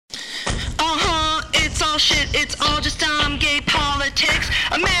shit, it's all just dumb gay politics.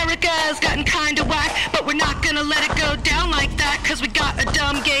 America's gotten kinda whack, but we're not gonna let it go down like that, cause we got a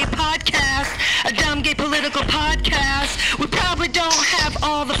dumb gay podcast, a dumb gay political podcast. We probably don't have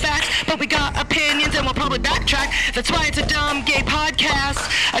all the facts, but we got opinions and we'll probably backtrack. That's why it's a dumb gay podcast,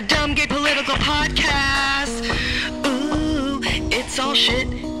 a dumb gay political podcast. Ooh, it's all shit,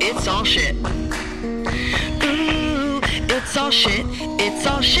 it's all shit. Ooh, it's all shit, it's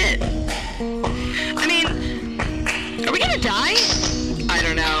all shit. I mean, are we gonna die? I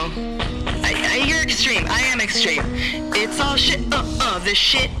don't know. You're extreme. I am extreme. It's all shit. This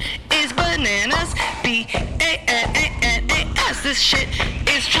shit is bananas. B-A-N-A-N-A-S. This shit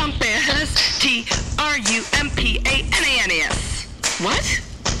is Trumpanas. T-R-U-M-P-A-N-A-N-A-S. What?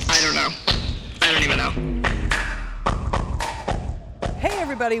 I don't know. I don't even know. Hey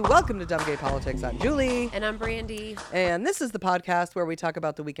everybody, welcome to Dumb Gay Politics. I'm Julie. And I'm Brandy. And this is the podcast where we talk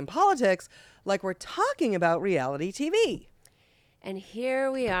about the week in politics like we're talking about reality TV. And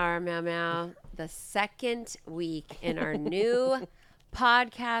here we are, Meow Meow, the second week in our new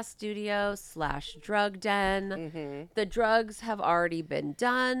podcast studio / drug den. Mm-hmm. The drugs have already been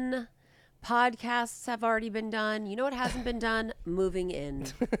done. Podcasts have already been done. You know what hasn't been done? Moving in.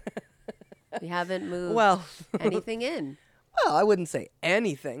 We haven't moved anything in. Well, I wouldn't say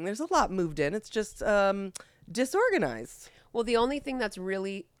anything. There's a lot moved in. It's just disorganized. Well, the only thing that's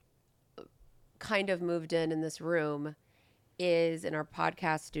really kind of moved in this room is in our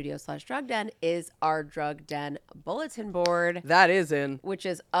podcast studio / drug den is our drug den bulletin board. That is in. Which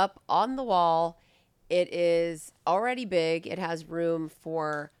is up on the wall. It is already big. It has room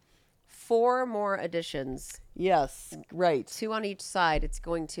for 4 more additions. Yes, right. 2 on each side. It's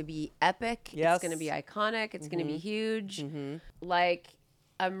going to be epic. Yes. It's going to be iconic. It's going to be huge. Mm-hmm. Like,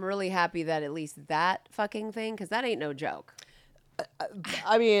 I'm really happy that at least that fucking thing, because that ain't no joke.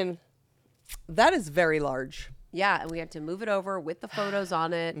 I mean, that is very large. Yeah, and we had to move it over with the photos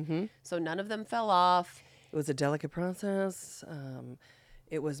on it, so none of them fell off. It was a delicate process.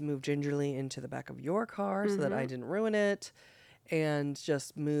 It was moved gingerly into the back of your car so that I didn't ruin it, and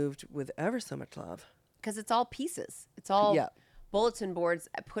just moved with ever so much love. Because it's all pieces. It's all bulletin boards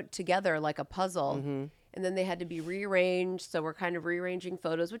put together like a puzzle. Mm-hmm. And then they had to be rearranged. So we're kind of rearranging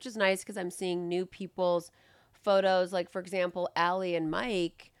photos, which is nice because I'm seeing new people's photos. Like, for example, Allie and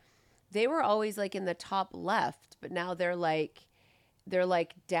Mike, they were always like in the top left, but now they're like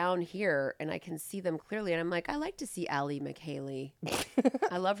down here and I can see them clearly. And I'm like, I like to see Allie McHaley.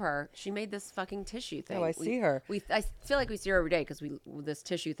 I love her. She made this fucking tissue thing. Oh, I see her. I feel like we see her every day because this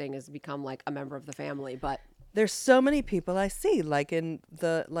tissue thing has become like a member of the family. But there's so many people I see, like in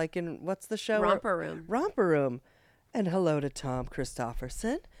what's the show? Romper Room. Romper Room. And hello to Tom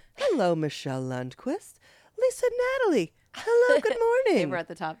Christofferson. Hello, Michelle Lundquist. Lisa Natalie. Hello, good morning. They were at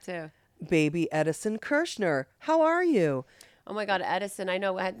the top too. Baby Edison Kirshner. How are you? Oh my God, Edison. I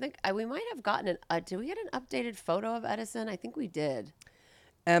know. I think we might have gotten did we get an updated photo of Edison? I think we did.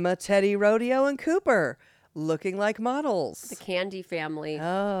 Emma, Teddy, Rodeo, and Cooper looking like models. The Candy family.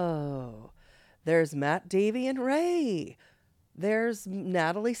 Oh, there's Matt, Davey, and Ray. There's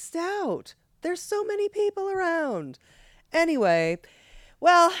Natalie Stout. There's so many people around. Anyway,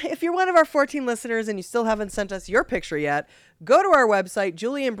 well, if you're one of our 14 listeners and you still haven't sent us your picture yet, go to our website,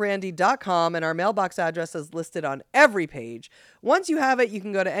 julieandbrandy.com, and our mailbox address is listed on every page. Once you have it, you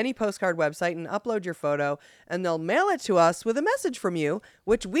can go to any postcard website and upload your photo, and they'll mail it to us with a message from you,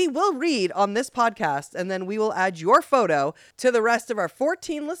 which we will read on this podcast, and then we will add your photo to the rest of our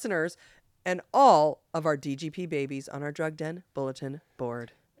 14 listeners and all of our DGP babies on our Drug Den bulletin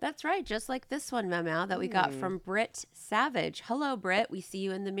board. That's right. Just like this one, Memo, that we got from Britt Savage. Hello, Britt. We see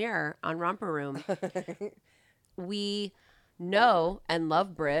you in the mirror on Romper Room. We know and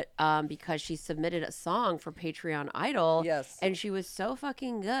love Britt because she submitted a song for Patreon Idol. Yes. And she was so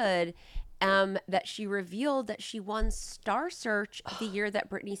fucking good that she revealed that she won Star Search the year that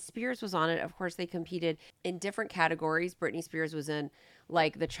Britney Spears was on it. Of course, they competed in different categories. Britney Spears was in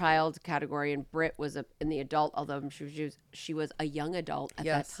like the child category and Britt was in the adult, although she was a young adult at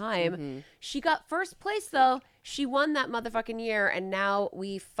that time. Mm-hmm. She got first place though. She won that motherfucking year, and now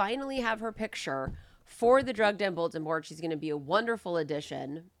we finally have her picture for the Drug Den bulletin board. She's going to be a wonderful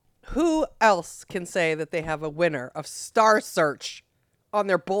addition. Who else can say that they have a winner of Star Search on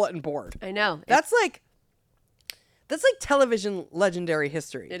their bulletin board? I know. That's like television legendary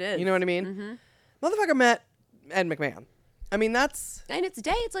history. It is. You know what I mean? Mm-hmm. Motherfucker met Ed McMahon. I mean, that's... And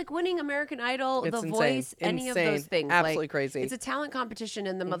it's like winning American Idol, it's The insane. Voice, any of those things. Absolutely like, crazy. It's a talent competition,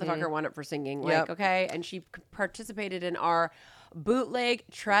 and the motherfucker won it for singing. Yep. Like, okay? And she participated in our bootleg,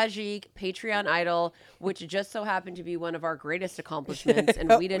 tragic Patreon Idol, which just so happened to be one of our greatest accomplishments,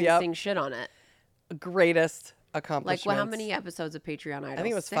 and we didn't sing shit on it. greatest Like, accomplishments. well, how many episodes of Patreon Idol? I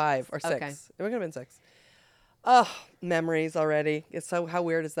think it was 6? 5 or 6. Okay. It would have been 6. Oh, memories already. It's so, how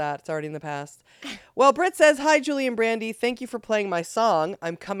weird is that? It's already in the past. Well, Britt says, hi, Julie and Brandy. Thank you for playing my song,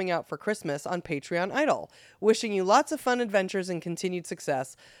 I'm Coming Out for Christmas, on Patreon Idol. Wishing you lots of fun adventures and continued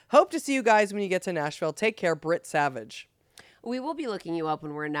success. Hope to see you guys when you get to Nashville. Take care, Britt Savage. We will be looking you up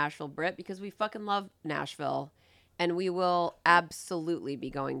when we're in Nashville, Britt, because we fucking love Nashville. And we will absolutely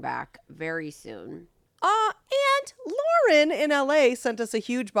be going back very soon. And Lauren in LA sent us a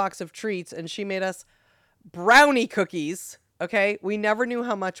huge box of treats, and she made us brownie cookies. Okay, we never knew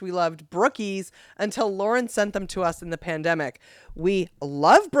how much we loved Brookies until Lauren sent them to us in the pandemic. We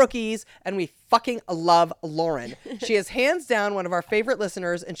love Brookies, and we fucking love Lauren. She is hands down one of our favorite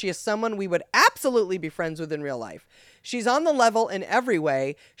listeners, and she is someone we would absolutely be friends with in real life. She's on the level in every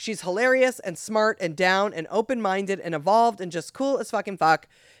way. She's hilarious and smart and down and open-minded and evolved and just cool as fucking fuck.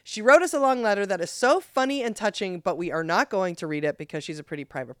 She wrote us a long letter that is so funny and touching, but we are not going to read it because she's a pretty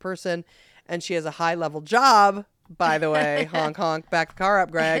private person, and she has a high-level job. By the way, honk, honk, back the car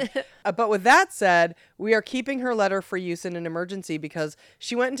up, Greg. But with that said, we are keeping her letter for use in an emergency because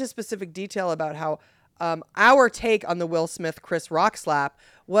she went into specific detail about how our take on the Will Smith Chris Rock slap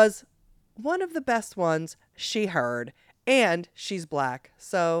was one of the best ones she heard. And she's black.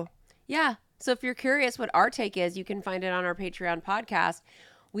 So, yeah. So if you're curious what our take is, you can find it on our Patreon podcast.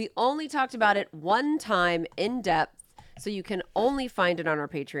 We only talked about it one time in depth, so you can only find it on our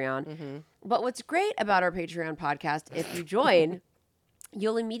Patreon. Mm-hmm. But what's great about our Patreon podcast, if you join,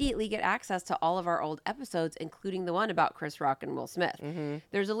 you'll immediately get access to all of our old episodes, including the one about Chris Rock and Will Smith. Mm-hmm.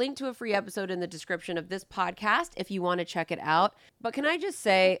 There's a link to a free episode in the description of this podcast if you want to check it out. But can I just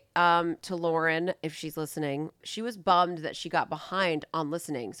say to Lauren, if she's listening, she was bummed that she got behind on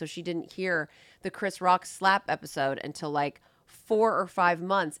listening. So she didn't hear the Chris Rock slap episode until like 4 or 5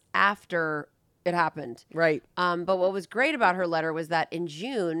 months after it happened. Right. But what was great about her letter was that in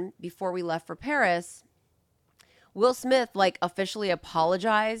June, before we left for Paris, Will Smith like officially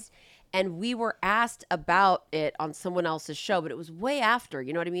apologized, and we were asked about it on someone else's show, but it was way after,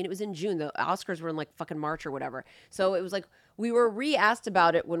 you know what I mean? It was in June. The Oscars were in like fucking March or whatever. So it was like we were re-asked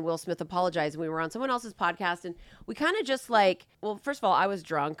about it when Will Smith apologized, and we were on someone else's podcast, and we kind of just like, well, first of all, I was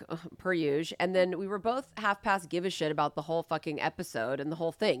drunk per usual, and then we were both half past give a shit about the whole fucking episode and the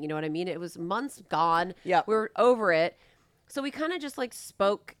whole thing. You know what I mean? It was months gone. Yeah. We were over it. So we kind of just like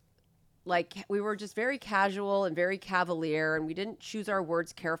spoke like we were just very casual and very cavalier, and we didn't choose our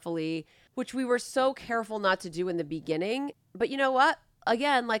words carefully, which we were so careful not to do in the beginning. But you know what?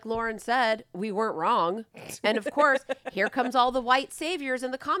 Again, like Lauren said, we weren't wrong. And of course, here comes all the white saviors in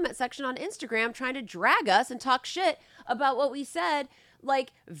the comment section on Instagram trying to drag us and talk shit about what we said,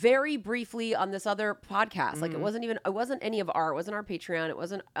 like very briefly on this other podcast. Mm-hmm. Like it wasn't any of it wasn't our Patreon. It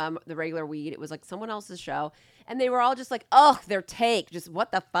wasn't the regular weed. It was like someone else's show. And they were all just like, oh, their take, just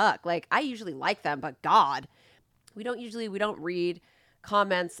what the fuck? Like I usually like them, but God, we don't read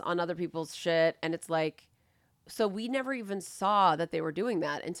comments on other people's shit. And it's like, so we never even saw that they were doing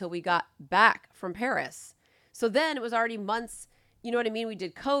that until we got back from Paris. So then it was already months, you know what I mean? We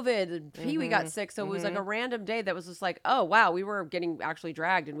did COVID and Pee-wee got sick. So it was like a random day that was just like, oh, wow, we were getting actually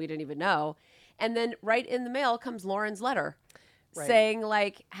dragged and we didn't even know. And then right in the mail comes Lauren's letter saying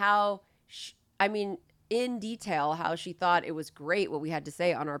like how, in detail, how she thought it was great what we had to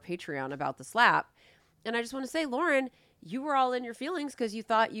say on our Patreon about the slap. And I just want to say, Lauren, you were all in your feelings because you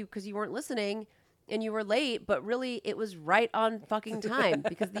weren't listening and you were late, but really it was right on fucking time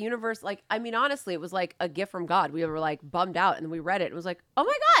because the universe, like, honestly, it was like a gift from God. We were like bummed out and then we read it. It was like, oh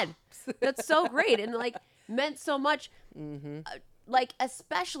my God, that's so great. And like meant so much, like,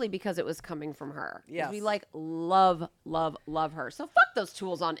 especially because it was coming from her. Yes. We like love her. So fuck those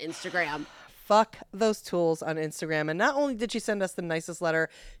tools on Instagram. Fuck those tools on Instagram. And not only did she send us the nicest letter,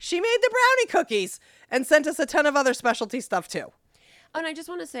 she made the brownie cookies and sent us a ton of other specialty stuff too. And I just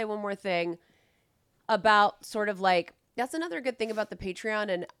want to say one more thing about sort of like, that's another good thing about the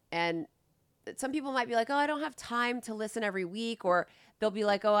Patreon. And some people might be like, oh, I don't have time to listen every week. Or they'll be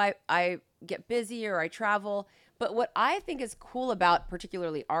like, oh, I get busy or I travel. But what I think is cool about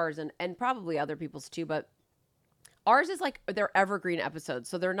particularly ours and probably other people's too, but ours is like they're evergreen episodes.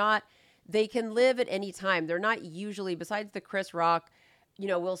 So they can live at any time. They're not usually, besides the Chris Rock,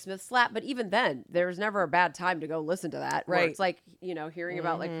 Will Smith slap. But even then, there's never a bad time to go listen to that. Right. It's like, hearing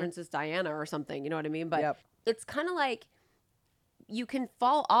about like Princess Diana or something, you know what I mean? But it's kind of like you can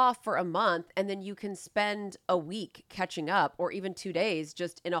fall off for a month and then you can spend a week catching up or even 2 days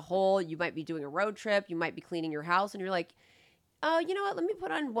just in a hole. You might be doing a road trip. You might be cleaning your house and you're like, oh, you know what? Let me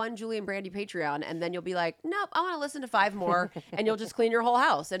put on one Julie and Brandy Patreon. And then you'll be like, nope, I want to listen to 5 more. And you'll just clean your whole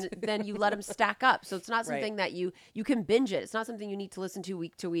house. And then you let them stack up. So it's not something that you can binge it. It's not something you need to listen to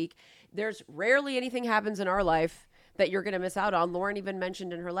week. There's rarely anything happens in our life that you're going to miss out on. Lauren even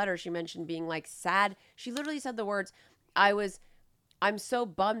mentioned in her letter, she mentioned being like sad. She literally said the words, I'm so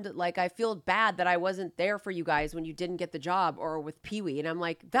bummed. Like, I feel bad that I wasn't there for you guys when you didn't get the job or with Pee-wee. And I'm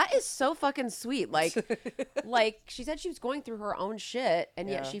like, that is so fucking sweet. Like, like she said she was going through her own shit. And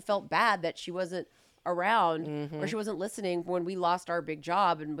yet she felt bad that she wasn't around or she wasn't listening when we lost our big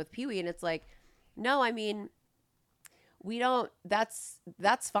job and with Pee-wee. And it's like, no, I mean, we don't, that's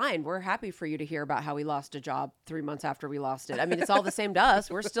fine. We're happy for you to hear about how we lost a job 3 months after we lost it. I mean, it's all the same to us.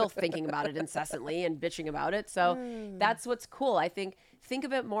 We're still thinking about it incessantly and bitching about it. So that's what's cool. I think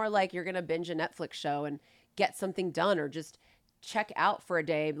of it more like you're going to binge a Netflix show and get something done, or just check out for a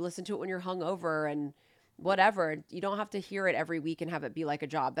day, listen to it when you're hungover and whatever. You don't have to hear it every week and have it be like a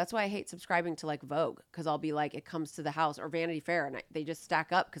job. That's why I hate subscribing to like Vogue, because I'll be like, it comes to the house, or Vanity Fair, and they just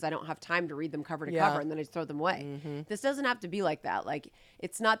stack up because I don't have time to read them cover to cover, and then I just throw them away. This doesn't have to be like that. Like,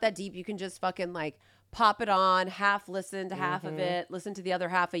 it's not that deep. You can just fucking like pop it on, half listen to half of it, listen to the other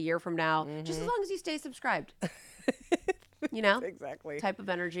half a year from now, just as long as you stay subscribed. You know? Exactly. Type of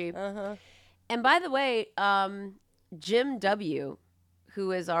energy. And by the way, Jim W.,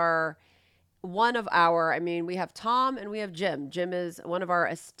 who is we have Tom and we have Jim. Jim is one of our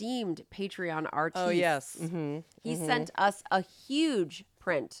esteemed Patreon artists. Oh, yes. He sent us a huge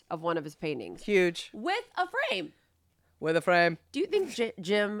print of one of his paintings. Huge. With a frame. With a frame. Do you think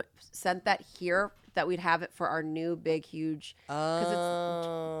Jim sent that here, that we'd have it for our new big, huge?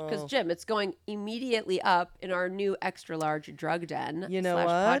 Because Jim, it's going immediately up in our new extra large drug den. You know what?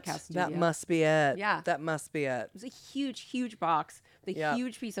 Podcast studio. That must be it. Yeah. That must be it. It was a huge, huge box, the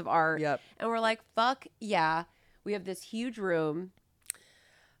huge piece of art. Yep. And we're like, fuck yeah. We have this huge room.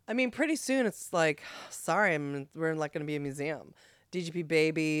 I mean, pretty soon it's like, sorry, we're like going to be a museum. DGP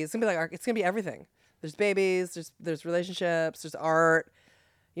babies. It's going to be like art. It's going to be everything. There's babies. There's relationships. There's art.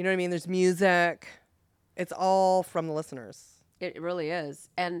 You know what I mean? There's music. It's all from the listeners. It really is.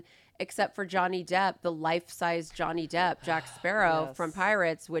 And except for Johnny Depp, the life-size Johnny Depp, Jack Sparrow from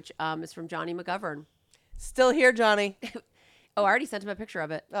Pirates, which is from Johnny McGovern. Still here, Johnny. Oh, I already sent him a picture of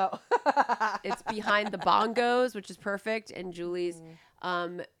it. Oh. It's behind the bongos, which is perfect, and Julie's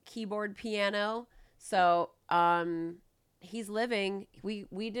keyboard piano. So he's living. We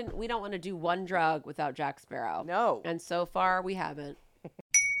don't want to do one drug without Jack Sparrow. No. And so far we haven't.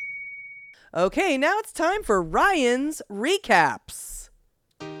 Okay, now it's time for Ryan's recaps.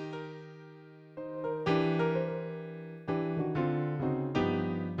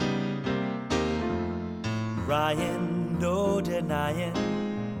 Ryan, no denying,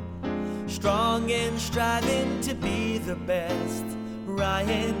 strong and striving to be the best.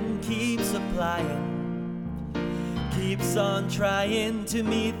 Ryan keeps applying, keeps on trying to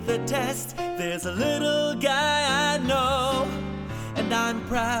meet the test. There's a little guy I know, and I'm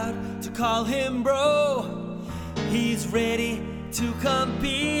proud to call him bro. He's ready to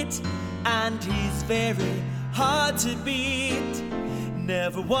compete, and he's very hard to beat.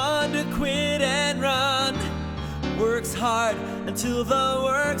 Never one to quit and run, works hard until the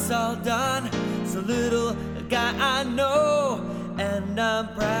work's all done. It's a little guy I know, and I'm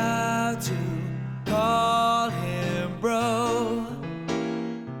proud to call him bro.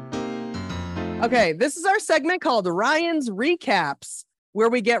 Okay, this is our segment called Ryan's Recaps, where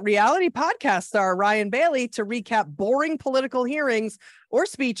we get reality podcast star Ryan Bailey to recap boring political hearings or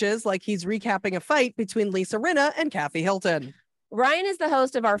speeches like he's recapping a fight between Lisa Rinna and Kathy Hilton. Ryan is the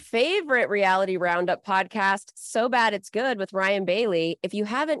host of our favorite reality roundup podcast, So Bad It's Good, with Ryan Bailey. If you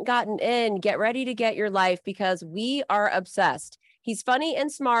haven't gotten in, get ready to get your life, because we are obsessed. He's funny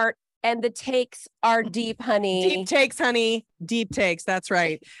and smart, and the takes are deep, honey. Deep takes, honey. Deep takes. That's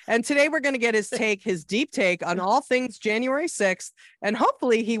right. And today we're going to get his deep take on all things January 6th. And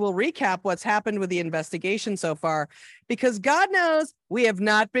hopefully he will recap what's happened with the investigation so far, because God knows we have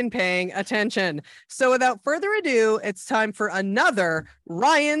not been paying attention. So without further ado, it's time for another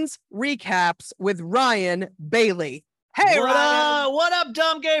Ryan's Recaps with Ryan Bailey. Hey, what Ryan. up? What up,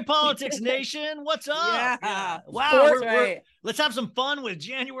 Dumb Gay Politics Nation? What's up? Yeah. Wow. Right. Let's have some fun with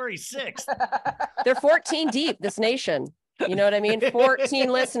January 6th. They're 14 deep, this nation. You know what I mean? 14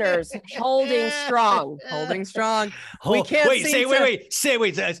 listeners holding strong. Holding strong. We can't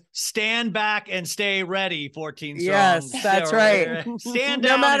Stand back and stay ready, 14 strong. Yes, that's right. Stand No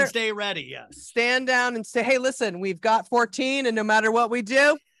down matter- and stay ready. Yes. Stand down and say, hey, listen, we've got 14, and no matter what we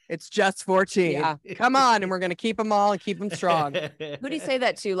do, It's just 14. Yeah. Come on, and we're gonna keep them all and keep them strong. Who do you say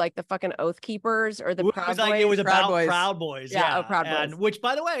that to? Like the fucking Oath Keepers or the It Proud was Boys? like it was Proud about Boys. Proud Boys. Yeah, Yeah, oh, Proud and Boys. which,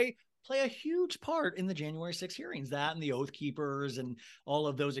 by the way, play a huge part in the January 6 hearings. That and the Oath Keepers and all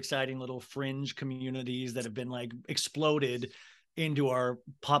of those exciting little fringe communities that have been like exploded into our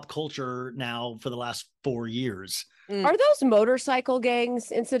pop culture now for the last 4 years. Are those motorcycle gangs,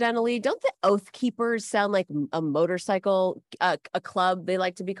 incidentally? Don't the Oath Keepers sound like a motorcycle, a club they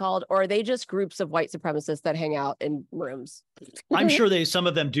like to be called? Or are they just groups of white supremacists that hang out in rooms? I'm sure some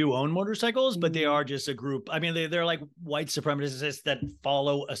of them do own motorcycles, but they are just a group. I mean, they're like white supremacists that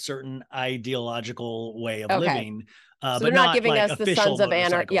follow a certain ideological way of Okay. living. So But they're not giving like us the official Sons of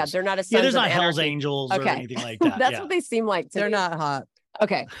Anarchy. Yeah, motorcycles. they're not a Sons Yeah, there's of not Hell's Anarchy. Angels or Okay. anything like that. That's yeah. what they seem like to They're me. not hot.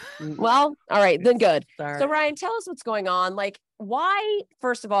 Okay. Well, all right, then good. Sorry. So Ryan, tell us what's going on. Like, why,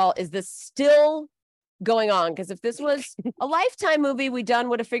 first of all, is this still going on? Because if this was a Lifetime movie, we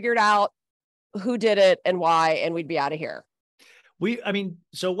would have figured out who did it and why, and we'd be out of here.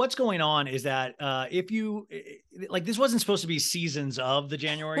 So what's going on is that if you like, this wasn't supposed to be seasons of the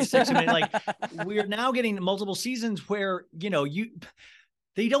January 6th. I mean, like, we're now getting multiple seasons where,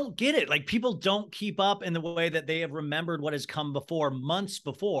 they don't get it. Like, people don't keep up in the way that they have remembered what has come before, months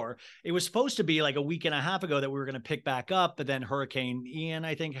before. It was supposed to be like a week and a half ago that we were going to pick back up, but then Hurricane Ian,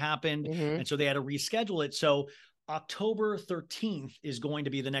 I think, happened. And so they had to reschedule it. So October 13th is going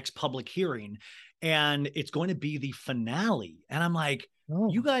to be the next public hearing, and it's going to be the finale. And I'm like,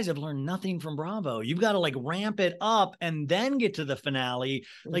 you guys have learned nothing from Bravo. You've got to like ramp it up and then get to the finale.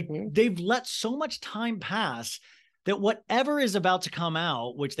 Like, they've let so much time pass that whatever is about to come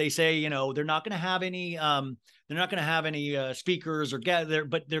out, which they say, they're not going to have any, speakers or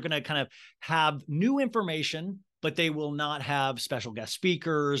but they're going to kind of have new information, but they will not have special guest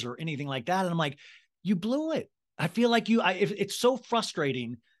speakers or anything like that. And I'm like, you blew it. I feel like it's so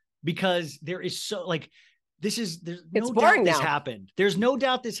frustrating because there's It's no boring doubt this now. happened. There's no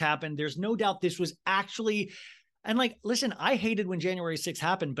doubt this happened. There's no doubt this was actually. And like, listen, I hated when January 6th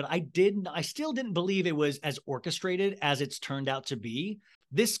happened, but I still didn't believe it was as orchestrated as it's turned out to be.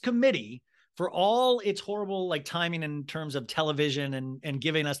 This committee, for all its horrible like timing in terms of television and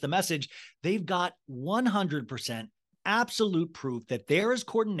giving us the message, they've got 100% absolute proof that there is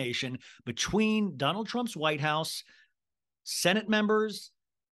coordination between Donald Trump's White House, Senate members,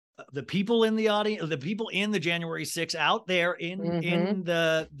 the people in the audience, the people in the January 6th out there in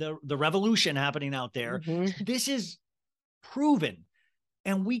the revolution happening out there. This is proven,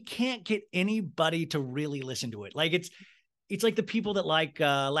 and we can't get anybody to really listen to it. Like, it's like the people that like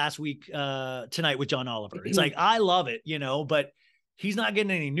last week tonight with John Oliver. It's like, I love it, but he's not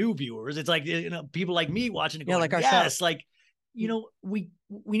getting any new viewers. It's like, people like me watching it going, like our yes, show. like, we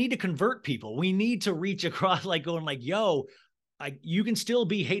need to convert people. We need to reach across, like going like, yo, you can still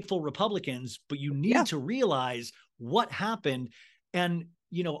be hateful Republicans, but you need to realize what happened. And,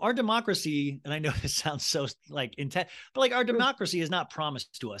 our democracy, and I know this sounds so like intense, but like, our democracy is not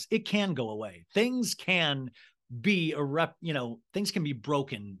promised to us. It can go away. Things can be things can be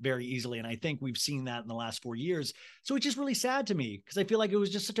broken very easily. And I think we've seen that in the last 4 years. So it's just really sad to me because I feel like it was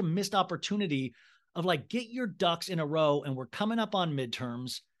just such a missed opportunity of like, get your ducks in a row, and we're coming up on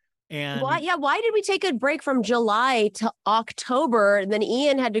midterms. And why did we take a break from July to October, and then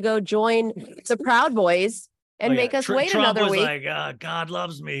Ian had to go join the Proud Boys and make us wait Trump another was week? like, God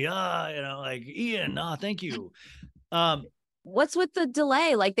loves me. Like, Ian, thank you. What's with the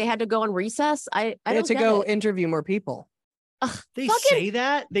delay? Like, they had to go on recess? I They had don't to get go it. interview more people. They say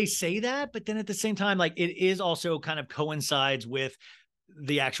that, but then at the same time, like, it is also kind of coincides with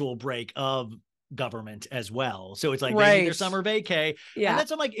the actual break of government as well. So it's like they need their summer vacay. Yeah. And that's,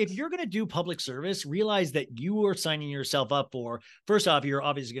 I'm like, if you're going to do public service, realize that you are signing yourself up for, first off, you're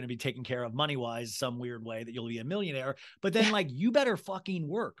obviously going to be taken care of money wise, some weird way that you'll be a millionaire, but then like, you better fucking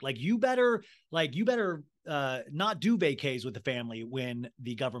work. Like, you better not do vacays with the family when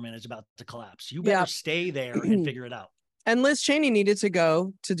the government is about to collapse. You better stay there and figure it out. And Liz Cheney needed to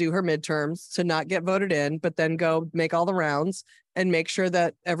go to do her midterms to not get voted in, but then go make all the rounds and make sure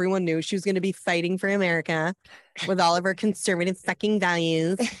that everyone knew she was going to be fighting for America with all of her conservative fucking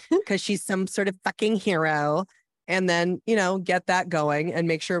values because she's some sort of fucking hero. And then, get that going and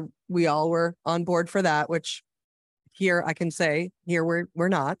make sure we all were on board for that, which here I can say here we're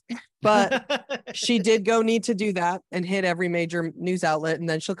not. But she did need to do that and hit every major news outlet. And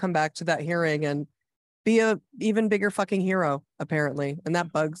then she'll come back to that hearing and be a even bigger fucking hero, apparently. And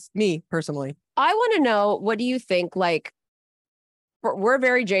that bugs me personally. I want to know, what do you think? Like, we're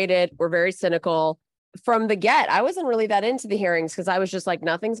very jaded. We're very cynical. From the get, I wasn't really that into the hearings because I was just like,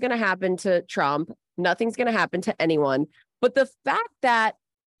 nothing's going to happen to Trump. Nothing's going to happen to anyone. But the fact that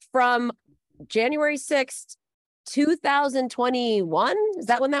from January 6th, 2021. Is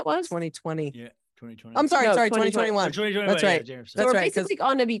that when that was? 2020. Yeah, 2020. I'm sorry, No, 2021. 2021. That's yeah, right. James. So That's we're right, 'cause- basically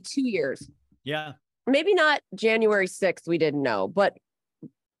going to be 2 years. Yeah. Maybe not January 6th, we didn't know, but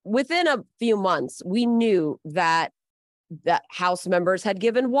within a few months, we knew that House members had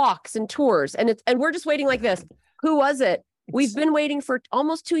given walks and tours, and we're just waiting like this. Who was it? We've been waiting for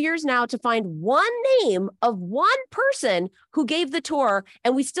almost 2 years now to find one name of one person who gave the tour,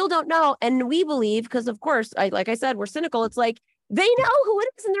 and we still don't know. And we believe, because of course, like I said, we're cynical. It's like they know who it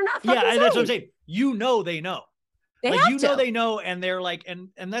is, and they're not fucking Yeah, that's what I'm saying. saying. You know they know. They Like, have you know to. they know, and they're like,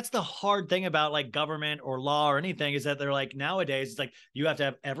 and that's the hard thing about like government or law or anything, is that they're like, nowadays it's like you have to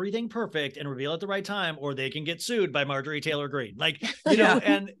have everything perfect and reveal at the right time, or they can get sued by Marjorie Taylor Greene. Like, you know,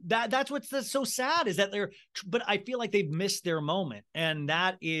 and that's what's so sad, is that but I feel like they've missed their moment. And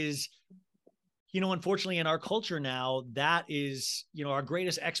that is, you know, unfortunately in our culture now, that is, you know, our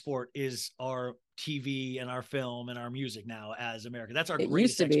greatest export is our TV and our film and our music now as America. That's our It used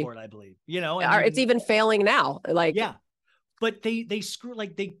greatest to be. export, I believe, you know, and It's even failing now. Like, yeah. But they screw,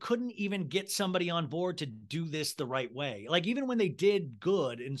 like they couldn't even get somebody on board to do this the right way. Like, even when they did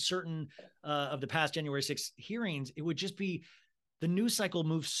good in certain of the past January 6th hearings, it would just be, the news cycle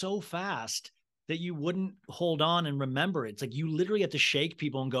moves so fast that you wouldn't hold on and remember it. It's like you literally have to shake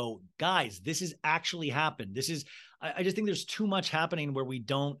people and go, guys, this has actually happened. This is, I just think there's too much happening where we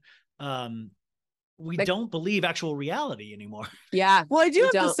don't believe actual reality anymore. yeah. Well, I do We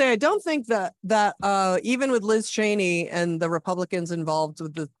have to don't. say, I don't think that even with Liz Cheney and the Republicans involved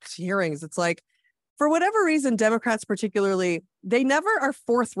with the hearings, it's like, for whatever reason, Democrats particularly, they never are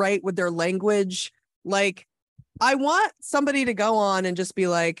forthright with their language. Like, I want somebody to go on and just be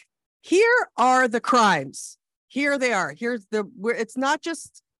like, here are the crimes. Here they are. Here's it's not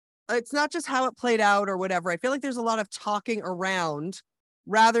just how it played out or whatever. I feel like there's a lot of talking around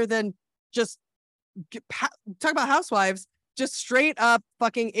rather than just talk about housewives, just straight up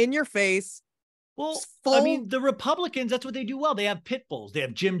fucking in your face. Well, I mean, the Republicans, that's what they do well. They have pit bulls. They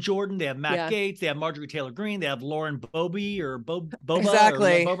have Jim Jordan. They have Matt Gaetz. They have Marjorie Taylor Greene. They have Lauren Boebert or Boba.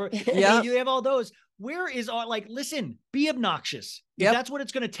 Exactly. Yeah. They have all those. Where is our, like, listen, be obnoxious. If that's what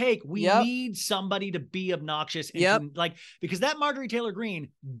it's going to take, we need somebody to be obnoxious. And like, because that Marjorie Taylor Greene,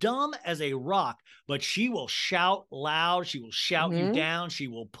 dumb as a rock, but she will shout loud. She will shout you down. She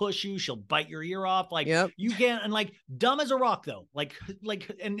will push you. She'll bite your ear off. Like, you can't, and like, dumb as a rock though.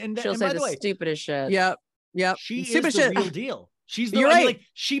 And She'll say the stupidest shit. Yep. She Stupid is the shit. real deal. She's the You're right. right. Like,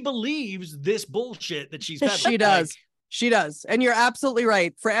 she believes this bullshit that she's peddling. She does. She does. And you're absolutely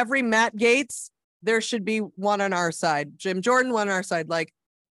right. For every Matt Gaetz, there should be one on our side. Jim Jordan, one on our side. Like,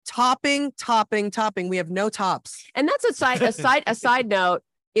 topping. We have no tops. And that's a side note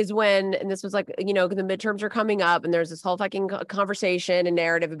is when, and this was like, you know, the midterms are coming up and there's this whole fucking conversation and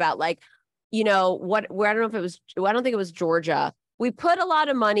narrative about like, you know, where I don't know if it was, I don't think it was Georgia. We put a lot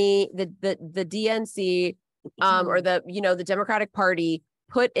of money, the DNC or the, you know, the Democratic Party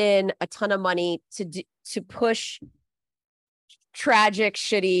put in a ton of money to push tragic,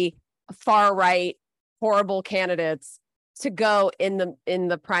 shitty, far right, horrible candidates to go in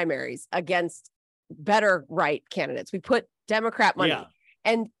the primaries against better right candidates. We put Democrat money. Yeah.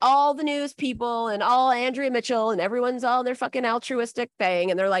 And all the news people and all Andrea Mitchell and everyone's all their fucking altruistic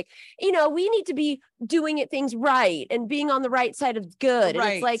thing. And they're like, you know, we need to be doing things right and being on the right side of good. Right.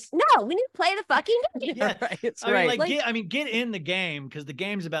 And it's like, no, we need to play the fucking game. Yeah. Right. Get in the game, because the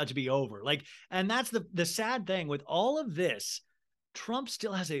game's about to be over. Like, and that's the sad thing with all of this. Trump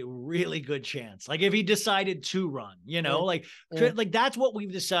still has a really good chance. Like, if he decided to run, you know, like that's what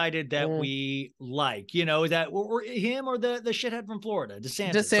we've decided that we like, you know, that or him or the shithead from Florida,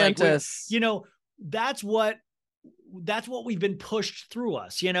 DeSantis. Like, you know, that's what we've been pushed through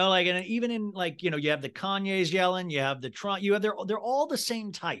us, you know, like, and even in like, you know, you have the Kanye's yelling, you have the Trump, you have they're all the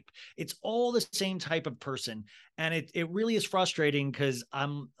same type. It's all the same type of person. And it really is frustrating, because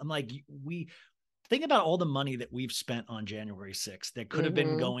I'm like, think about all the money that we've spent on January 6th that could have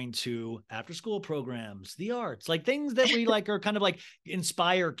been going to after school programs, the arts, like things that we like are kind of like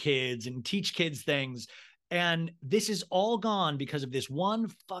inspire kids and teach kids things. And this is all gone because of this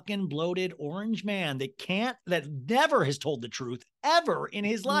one fucking bloated orange man that never has told the truth ever in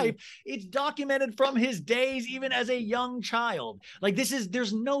his life. It's documented from his days, even as a young child. Like,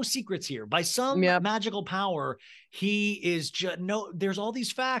 there's no secrets here. By some magical power, he is there's all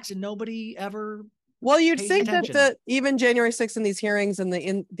these facts and nobody ever. Well, you'd think that even January 6th in these hearings and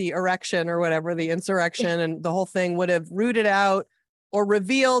the erection or whatever, the insurrection and the whole thing would have rooted out or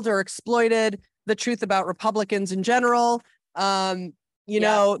revealed or exploited the truth about Republicans in general. You you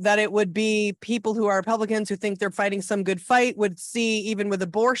know, that it would be people who are Republicans who think they're fighting some good fight would see, even with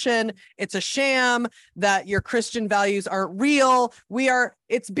abortion, it's a sham, that your Christian values aren't real.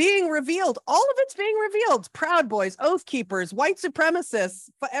 It's being revealed. All of it's being revealed. Proud Boys, Oath Keepers, white supremacists,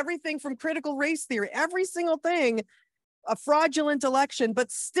 everything from critical race theory, every single thing, a fraudulent election, but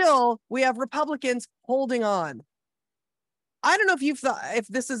still we have Republicans holding on. I don't know if you've thought, if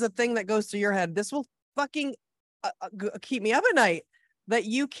this is a thing that goes through your head, this will fucking keep me up at night. That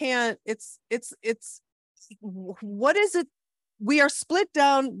you can't, what is it? We are split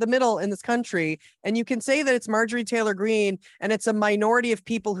down the middle in this country, and you can say that it's Marjorie Taylor Greene and it's a minority of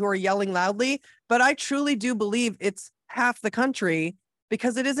people who are yelling loudly, but I truly do believe it's half the country,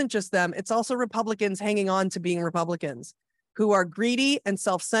 because it isn't just them. It's also Republicans hanging on to being Republicans who are greedy and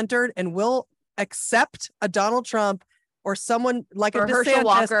self-centered and will accept a Donald Trump or someone like a Herschel DeSantis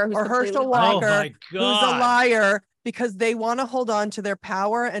Walker, or Herschel Walker, Oh my who's a God. liar, because they want to hold on to their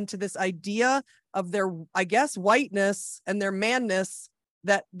power and to this idea of their, I guess, whiteness and their manness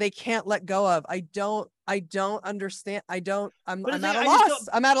that they can't let go of. I don't understand. I'm But at the a thing, I just loss. don't-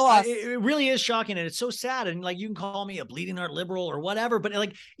 I'm at a loss. It really is shocking, and it's so sad. And like, you can call me a bleeding heart liberal or whatever, but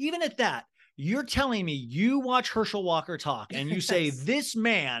like, even at that, you're telling me you watch Herschel Walker talk and you say this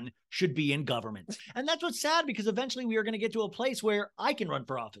man should be in government. And that's what's sad, because eventually we are going to get to a place where I can run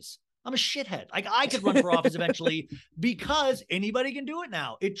for office. I'm a shithead. Like, I could run for office eventually, because anybody can do it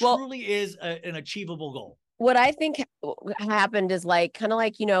now. It truly is an achievable goal. What I think happened is like, kind of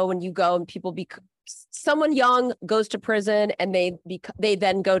like, you know, when you go and people someone young goes to prison and they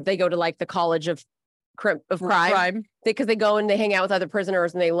go to like the college of crime, because they go and they hang out with other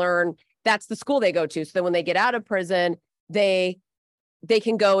prisoners and they learn. That's the school they go to. So then when they get out of prison, they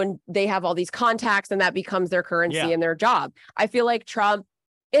can go and they have all these contacts, and that becomes their currency and their job. I feel like Trump,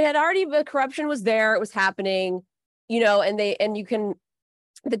 the corruption was there, it was happening, you know,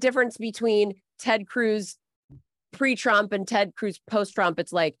 the difference between Ted Cruz pre-Trump and Ted Cruz post-Trump,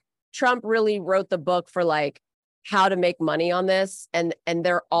 it's like Trump really wrote the book for like how to make money on this, and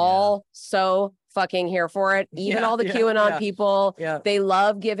they're all so fucking here for it. Even all the QAnon people, they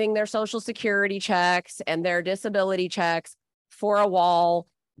love giving their social security checks and their disability checks for a wall.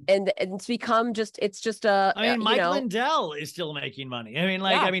 And it's become it's just a, I mean, Mike Lindell is still making money. I mean,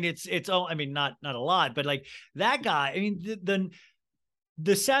 like, I mean, it's I mean, not a lot, but like that guy, I mean,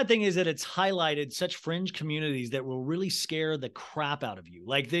 the sad thing is that it's highlighted such fringe communities that will really scare the crap out of you.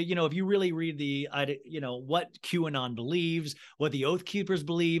 Like, you know, if you really read what QAnon believes, what the Oath Keepers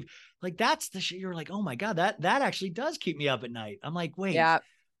believe, like, that's the shit. You're like, oh my God, that actually does keep me up at night. I'm like, wait,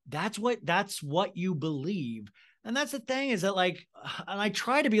 that's what you believe. And that's the thing, is that like, and I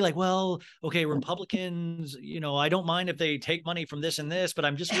try to be like, well, okay, Republicans, you know, I don't mind if they take money from this and this, but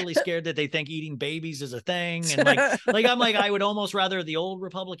I'm just really scared that they think eating babies is a thing. And like I'm like, I would almost rather the old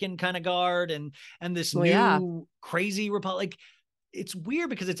Republican kind of guard and this new crazy Republic. It's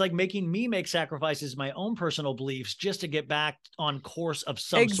weird, because it's like making me make sacrifices, my own personal beliefs, just to get back on course of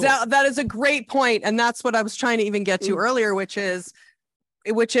some sort. That is a great point. And that's what I was trying to even get to earlier, which is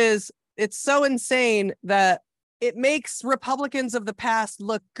it's so insane that it makes Republicans of the past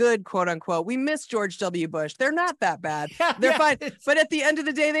look good, quote unquote. We miss George W. Bush. They're not that bad. They're fine. But at the end of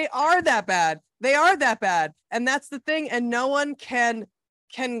the day, they are that bad. They are that bad. And that's the thing. And no one can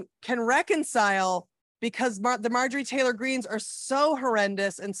reconcile, because the Marjorie Taylor Greenes are so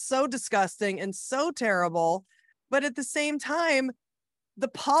horrendous and so disgusting and so terrible. But at the same time, the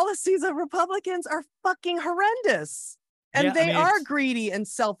policies of Republicans are fucking horrendous. And they are greedy and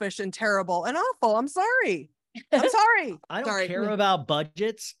selfish and terrible and awful. I'm sorry. I'm sorry. I don't care about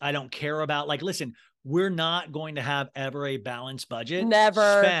budgets. I don't care about, like, listen, we're not going to have ever a balanced budget.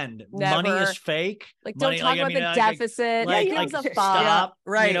 Never. Money is fake. Like, money, don't talk about the deficit. Stop.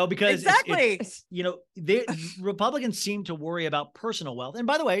 Right. You know, because exactly. you know, Republicans seem to worry about personal wealth. And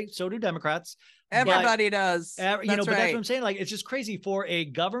by the way, so do Democrats. Everybody does. But that's what I'm saying. Like, it's just crazy, for a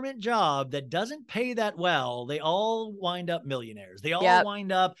government job that doesn't pay that well. They all wind up millionaires. They all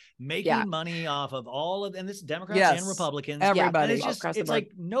wind up making money off of all of, and this is Democrats and Republicans. Everybody. And it's just, it's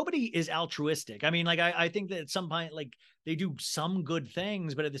like, nobody is altruistic. I mean, like, I think that at some point, like, they do some good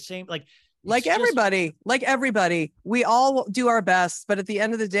things, but at the same, like everybody, we all do our best. But at the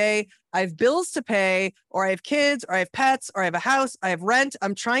end of the day, I have bills to pay, or I have kids, or I have pets, or I have a house, I have rent.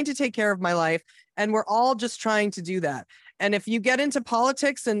 I'm trying to take care of my life. And we're all just trying to do that. And if you get into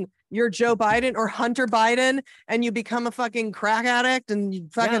politics and you're Joe Biden or Hunter Biden and you become a fucking crack addict and you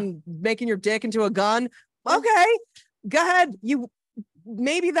fucking making your dick into a gun, okay, go ahead.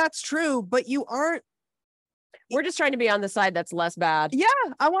 Maybe that's true, but you aren't. We're just trying to be on the side that's less bad. Yeah,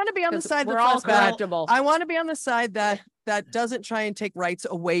 I want to be on the side that's we're all less bad. correctable. I want to be on the side that that doesn't try and take rights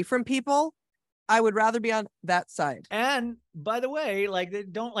away from people, I would rather be on that side. And by the way, like they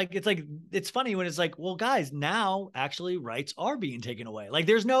don't like, it's like, it's funny when it's like, well, guys, now actually rights are being taken away. Like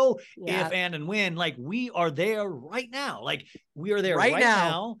there's no if, and when. Like we are there right now. Like we are there right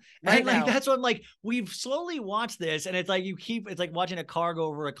now. And like that's what I'm like, we've slowly watched this, and it's like it's like watching a car go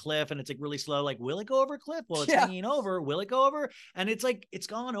over a cliff, and it's like really slow. Like, will it go over a cliff? Well, it's hanging over. Will it go over? And it's like it's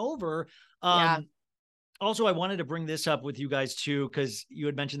gone over. Also, I wanted to bring this up with you guys too, because you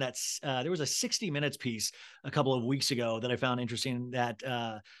had mentioned that there was a 60 Minutes piece a couple of weeks ago that I found interesting that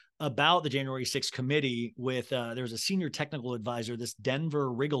about the January 6th committee with there was a senior technical advisor, this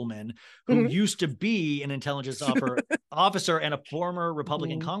Denver Riggleman, who used to be an intelligence officer and a former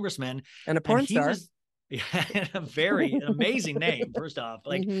Republican congressman. And a porn star. An amazing name, first off.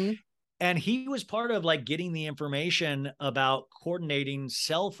 Like, and he was part of like getting the information about coordinating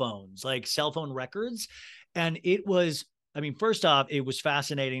cell phones, like cell phone records. And it was, I mean, first off, it was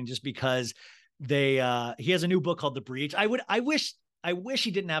fascinating just because he has a new book called The Breach. I wish he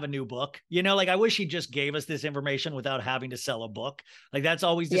didn't have a new book, you know, like I wish he just gave us this information without having to sell a book. Like that's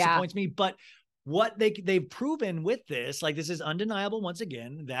always disappoints me. But what they've proven with this, like this is undeniable once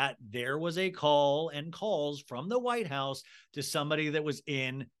again, that there was a call and calls from the White House to somebody that was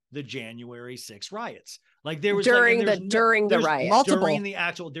in the January 6th riots. Like there was during the riot, during the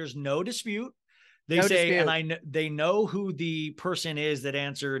actual, there's no dispute. They say, and they know who the person is that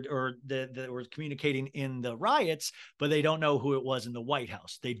answered or that was communicating in the riots, but they don't know who it was in the White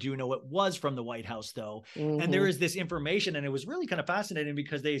House. They do know it was from the White House though. And there is this information, and it was really kind of fascinating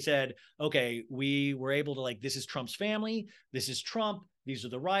because they said, okay, we were able to like, this is Trump's family. This is Trump. These are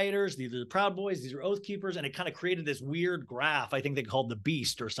the rioters. These are the Proud Boys. These are Oath Keepers. And it kind of created this weird graph. I think they called the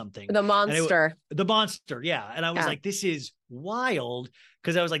Beast or something. The monster. The monster. Yeah. And I was like, this is wild.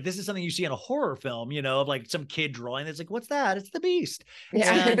 Because I was like, this is something you see in a horror film, you know, of like some kid drawing. It's like, what's that? It's the Beast.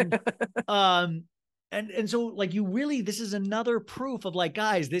 Yeah. And so like you really, this is another proof of like,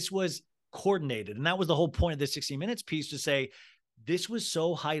 guys, this was coordinated. And that was the whole point of this 60 Minutes piece, to say this was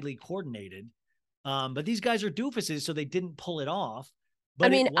so highly coordinated. But these guys are doofuses, so they didn't pull it off. But I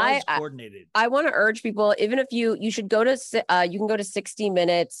mean, it was coordinated. I want to urge people, even if you should go to, you can go to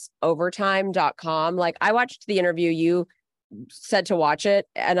 60minutesovertime.com. Like I watched the interview, you said to watch it.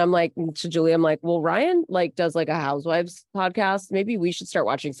 And I'm like, to Julie, I'm like, well, Ryan like does like a Housewives podcast. Maybe we should start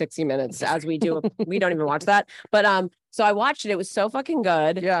watching 60 Minutes as we do. We don't even watch that. But, so I watched it. It was so fucking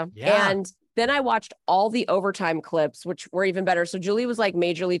good. Yeah. And then I watched all the overtime clips, which were even better. So Julie was like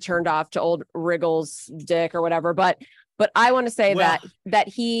majorly turned off to old Wriggle's dick or whatever. But I want to say that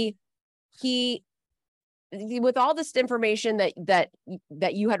he with all this information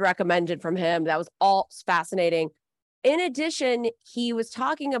that you had recommended from him, that was all fascinating. In addition, he was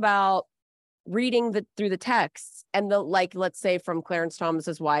talking about reading through the texts and the, like, let's say from Clarence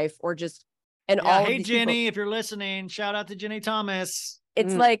Thomas's wife, or just, and all. Hey, Jenny, if you're listening, shout out to Jenny Thomas.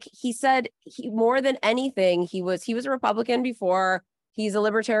 It's like, he said more than anything, he was a Republican before, he's a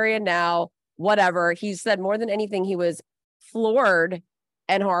libertarian now, whatever. He said more than anything, he was floored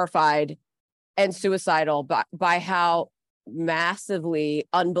and horrified and suicidal by how massively,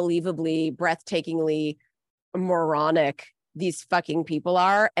 unbelievably, breathtakingly moronic these fucking people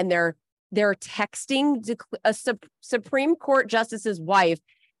are. And they're texting, a Supreme Court justice's wife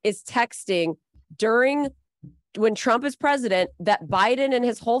is texting when Trump is president that Biden and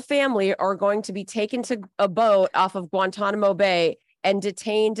his whole family are going to be taken to a boat off of Guantanamo Bay and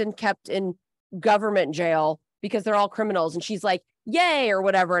detained and kept in government jail because they're all criminals. And she's like, yay, or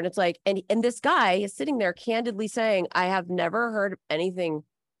whatever. And it's like, and this guy is sitting there candidly saying, I have never heard anything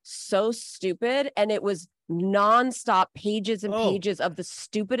so stupid. And it was nonstop pages and pages of the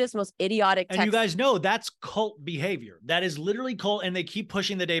stupidest, most idiotic text. And you guys know that's cult behavior. That is literally cult. And they keep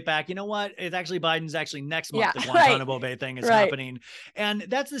pushing the date back. You know what? It's actually Biden's actually next month. The Guantanamo Bay thing is happening. And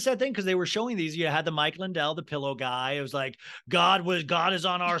that's the sad thing, because they were showing these. You had the Mike Lindell, the pillow guy. It was like, God is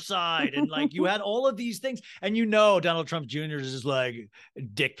on our side. And like you had all of these things. And you know, Donald Trump Jr. is just like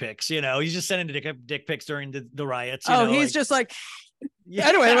dick pics. You know, he's just sending dick pics during the riots. You know, he's just like,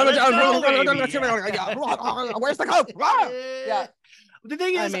 anyway, where's the coke? Yeah. The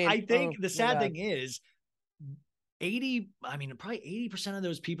thing is, I think the sad thing is probably 80% of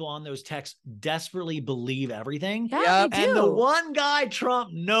those people on those texts desperately believe everything. Yeah, and the one guy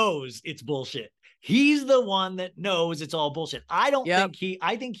Trump knows it's bullshit. He's the one that knows it's all bullshit. I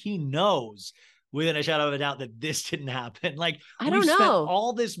think he knows within a shadow of a doubt that this didn't happen. Like, I don't know. Spent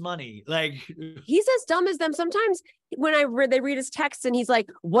all this money. Like, he's as dumb as them. Sometimes when they read his text and he's like,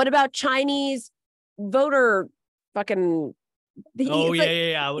 what about Chinese voter fucking Oh, it's yeah, like,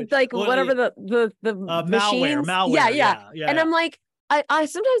 yeah. it's like Well, whatever the malware, machines. malware. Yeah. Yeah. And I'm like, I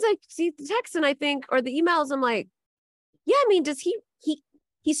sometimes I see the text and I think, or the emails, I'm like, yeah, I mean,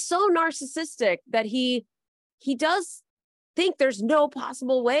 he's so narcissistic that he does think there's no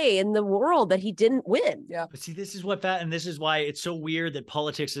possible way in the world that he didn't win. Yeah. But see, this is and this is why it's so weird that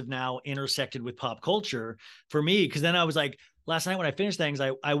politics have now intersected with pop culture for me. Cause then I was like, last night when I finished things,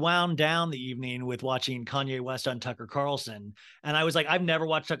 I wound down the evening with watching Kanye West on Tucker Carlson. And I was like, I've never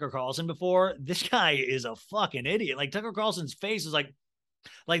watched Tucker Carlson before. This guy is a fucking idiot. Like Tucker Carlson's face is like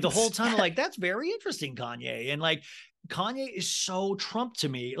the whole time, like, that's very interesting, Kanye. And like, Kanye is so Trump to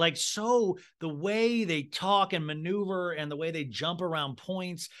me, like, so the way they talk and maneuver and the way they jump around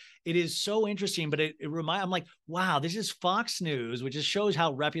points, it is so interesting. But I'm like, wow, this is Fox News, which just shows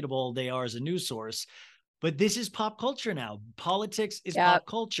how reputable they are as a news source. But this is pop culture now. Politics is pop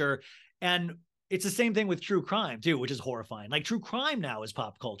culture. And it's the same thing with true crime too, which is horrifying. Like true crime now is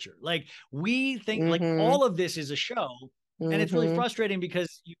pop culture. Like we think like all of this is a show. And it's really frustrating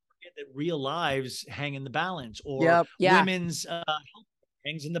because you forget that real lives hang in the balance, or women's health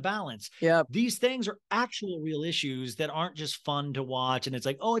hangs in the balance. These things are actual real issues that aren't just fun to watch. And it's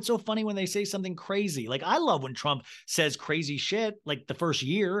like, oh, it's so funny when they say something crazy. Like I love when Trump says crazy shit like the first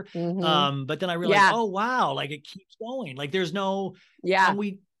year. But then I realized, oh, wow, like it keeps going. Like there's no, and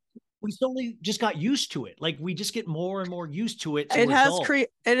we slowly just got used to it. Like we just get more and more used to it. So And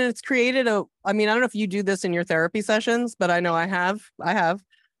it's created I mean, I don't know if you do this in your therapy sessions, but I know I have.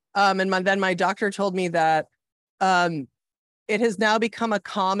 And my doctor told me that it has now become a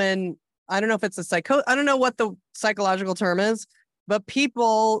common, I don't know if it's I don't know what the psychological term is, but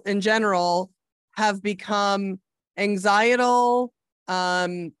people in general have become anxietal,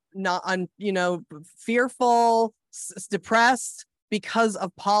 fearful, depressed, because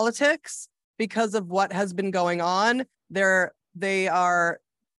of politics, because of what has been going on. We're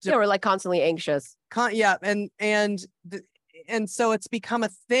like constantly anxious. And so it's become a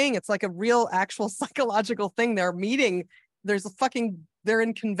thing. It's like a real actual psychological thing. They're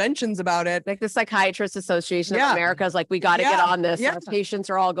in conventions about it. Like the Psychiatrist Association of America is like, we got to get on this. Our patients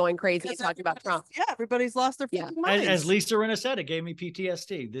are all going crazy talking about Trump. Yeah, everybody's lost their fucking minds. As Lisa Rinna said, it gave me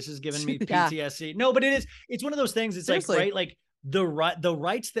PTSD. This has given me PTSD. No, but it's one of those things. It's seriously, like, right? Like the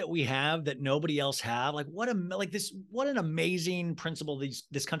rights that we have that nobody else have. Like what an amazing principle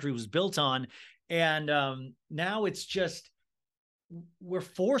this country was built on. And now it's just, we're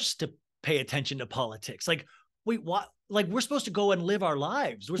forced to pay attention to politics. Like, wait, what? Like we're supposed to go and live our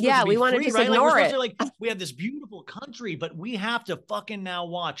lives. We're supposed to be free, right? Like we're supposed to we have this beautiful country, but we have to fucking now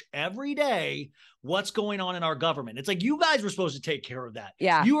watch every day what's going on in our government. It's like, you guys were supposed to take care of that.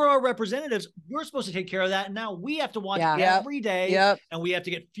 Yeah. You are our representatives. You're supposed to take care of that. And now we have to watch every day. And we have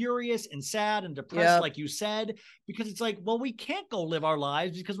to get furious and sad and depressed, like you said, because it's like, well, we can't go live our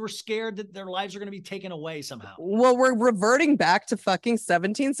lives because we're scared that their lives are going to be taken away somehow. Well, we're reverting back to fucking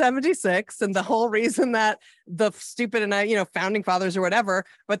 1776. And the whole reason that the stupid and founding fathers or whatever,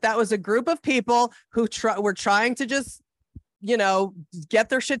 but that was a group of people who were trying to just, get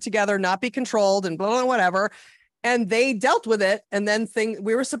their shit together, not be controlled and blah, blah, whatever. And they dealt with it. And then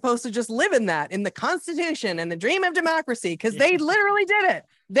we were supposed to just live in that, in the Constitution and the dream of democracy, because they literally did it.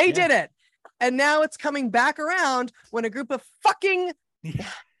 They did it. And now it's coming back around when a group of fucking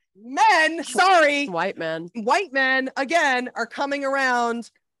men, white men again, are coming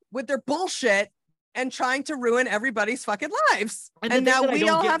around with their bullshit and trying to ruin everybody's fucking lives. And now we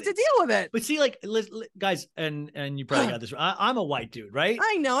all have to deal with it. But see, like, guys, and you probably got this. I'm a white dude, right?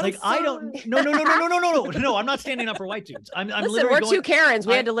 I know. Like, I don't. No. I'm not standing up for white dudes. Listen, we're two Karens.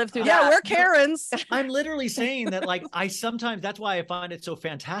 We had to live through that. Yeah, we're Karens. I'm literally saying that, like, that's why I find it so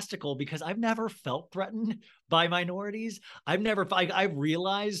fantastical, because I've never felt threatened by minorities. I've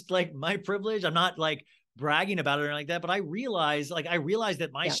realized, like, my privilege. I'm not like bragging about it or like that, but I realized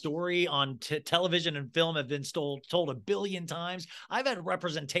that my story on television and film have been told a billion times. I've had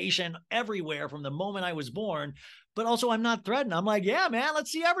representation everywhere from the moment I was born, but also I'm not threatened. I'm like, yeah, man,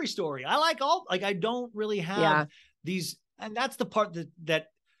 let's see every story. I don't really have these, and that's the part that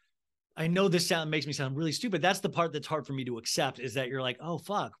I know makes me sound really stupid. That's the part that's hard for me to accept, is that you're like, oh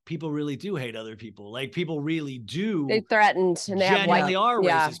fuck, people really do hate other people. Like people really do. They threatened and they genuinely are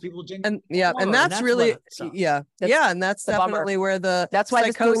racist. People genuinely and that's really and that's definitely where that's why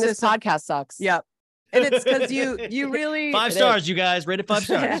doing this podcast sucks. Yeah. And it's because you really 5 stars, you guys rated 5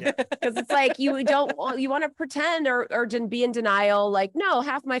 stars. Because it's like you want to pretend or be in denial. Like, no,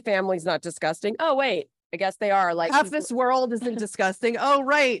 half my family's not disgusting. Oh wait, I guess they are. Like half this world isn't disgusting. Oh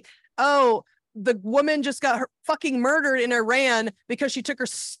right. Oh, the woman just got her fucking murdered in Iran because she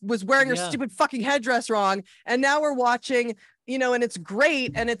was wearing her Yeah. stupid fucking headdress wrong. And now we're watching, and it's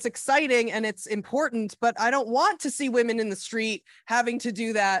great and it's exciting and it's important, but I don't want to see women in the street having to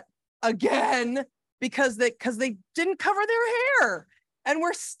do that again because they didn't cover their hair and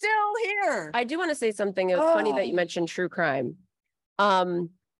we're still here. I do want to say something. It was funny that you mentioned true crime.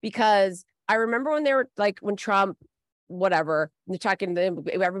 Because I remember when they were like, when Trump, whatever, they're talking to him,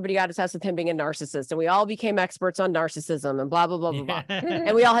 everybody got obsessed with him being a narcissist and we all became experts on narcissism and blah, blah, blah, blah, blah.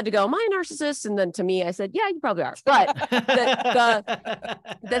 And we all had to go, am I a narcissist? And then to me, I said, yeah, you probably are. But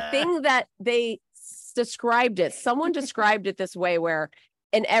the thing that they someone described it this way, where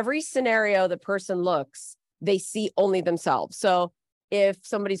in every scenario the person looks, they see only themselves. So if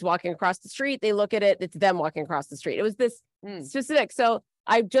somebody's walking across the street, they look at it, it's them walking across the street. It was this specific. So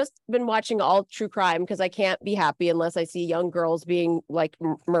I've just been watching all true crime because I can't be happy unless I see young girls being like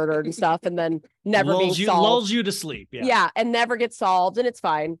murdered and stuff, and then never being solved. Lulls you to sleep. Yeah, and never get solved, and it's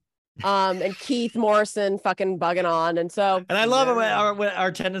fine. And Keith Morrison fucking bugging on, and so. And I love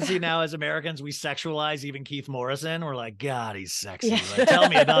our tendency now as Americans, we sexualize even Keith Morrison. We're like, God, he's sexy. Yeah. Like, tell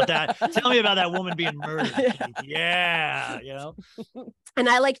me about that. Tell me about that woman being murdered. Yeah, And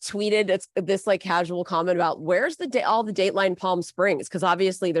I like tweeted this like casual comment about where's all the Dateline Palm Springs, because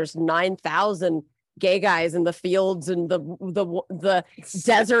obviously there's 9,000 gay guys in the fields and the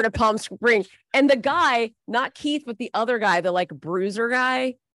desert of Palm Springs, and the guy, not Keith, but the other guy, the like bruiser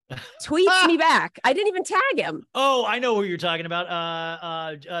guy, tweets me back. I didn't even tag him. Oh, I know who you're talking about.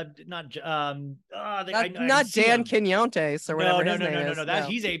 Not Dan Quinones or whatever his name is. No.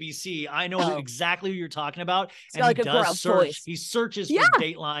 He's ABC. I know exactly who you're talking about. And like he does search. Voice. He searches for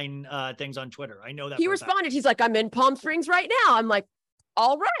Dateline things on Twitter. I know that. He responded. He's like, I'm in Palm Springs right now. I'm like,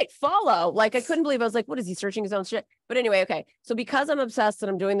 all right, follow. Like, I couldn't believe. I was like, what is he searching his own shit? But anyway, okay. So because I'm obsessed and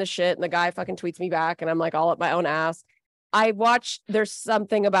I'm doing this shit, and the guy fucking tweets me back, and I'm like all up my own ass. I watched, there's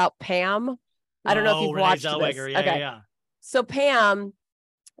something about Pam. I don't know if you've Renee watched Zellweger. this. Yeah, okay. yeah. So Pam,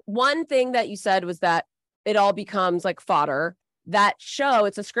 one thing that you said was that it all becomes like fodder. That show,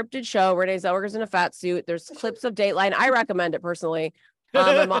 it's a scripted show. Renee Zellweger's in a fat suit. There's clips of Dateline. I recommend it personally.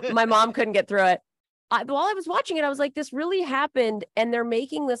 My mom couldn't get through it. While I was watching it, I was like, this really happened. And they're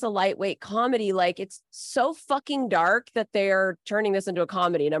making this a lightweight comedy. Like, it's so fucking dark that they're turning this into a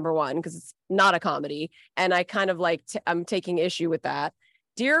comedy, number one, because it's not a comedy. And I kind of like, I'm taking issue with that.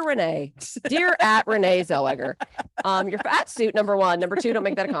 Dear Renee, dear at Renee Zellweger, your fat suit, number one. Number two, don't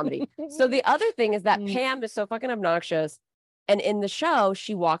make that a comedy. So the other thing is that Pam is so fucking obnoxious. And in the show,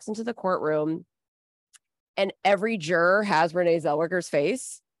 she walks into the courtroom and every juror has Renee Zellweger's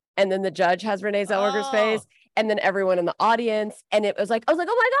face. And then the judge has Renee Zellweger's face, and then everyone in the audience. And I was like, oh my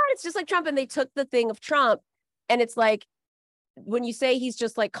God, it's just like Trump. And they took the thing of Trump. And it's like, when you say he's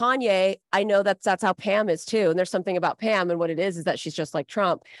just like Kanye, I know that's how Pam is too. And there's something about Pam, and what it is that she's just like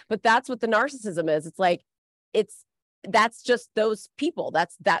Trump. But that's what the narcissism is. It's like, that's just those people.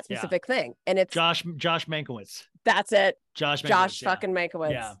 That's that specific thing. And it's Josh Mankiewicz. That's it. Josh fucking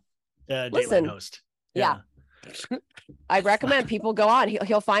Mankiewicz. Yeah. The Listen, Dateline host. Yeah. I recommend people go on.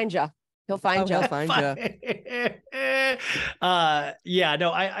 He'll find you. He'll find you. He'll find you. Yeah,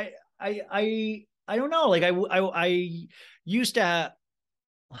 no, I don't know. Like I used to,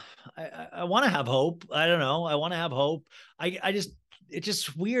 I want to have hope. I don't know. I want to have hope. It's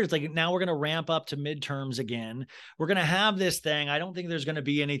just weird. It's like now we're going to ramp up to midterms again. We're going to have this thing. I don't think there's going to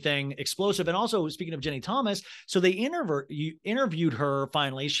be anything explosive. And also, speaking of Jenny Thomas, so they interviewed her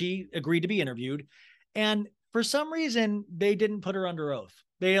finally. She agreed to be interviewed. And for some reason, they didn't put her under oath.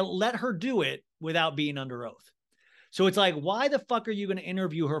 They let her do it without being under oath. So it's like, why the fuck are you going to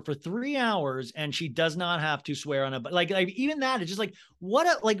interview her for 3 hours and she does not have to swear on it? Like even that, it's just like,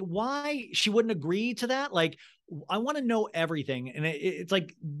 why she wouldn't agree to that? Like, I want to know everything. And it's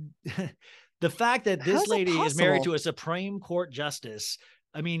like the fact that this lady is married to a Supreme Court justice.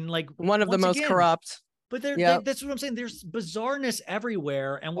 I mean, like one of the most corrupt. But that's what I'm saying. There's bizarreness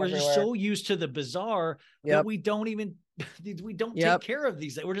everywhere. And we're just so used to the bizarre that we don't take care of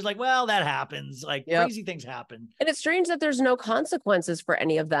these. We're just like, well, that happens. Like crazy things happen. And it's strange that there's no consequences for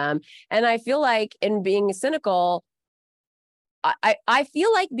any of them. And I feel like, in being cynical, I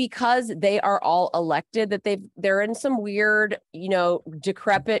feel like because they are all elected, that they're in some weird,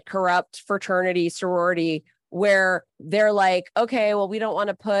 decrepit, corrupt fraternity, sorority, where they're like, okay, well, we don't want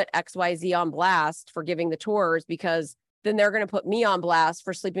to put XYZ on blast for giving the tours, because then they're going to put me on blast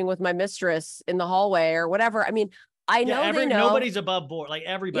for sleeping with my mistress in the hallway or whatever. I mean, I know they know nobody's above board. Like,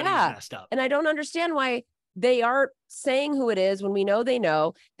 everybody's messed up. And I don't understand why they aren't saying who it is when we know they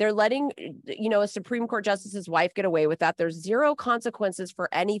know. They're letting, a Supreme Court justice's wife get away with that. There's zero consequences for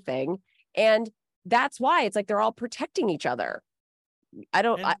anything. And that's why it's like they're all protecting each other. I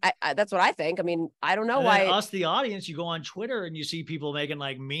don't, And- I that's what I think. I mean, I don't know And why. then us, the audience, you go on Twitter and you see people making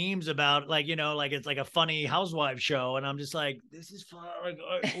like memes about like, you know, like it's like a funny housewife show. And I'm just like, this is fun. Like,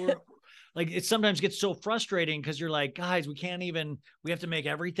 we're like, it sometimes gets so frustrating because you're like, guys, we have to make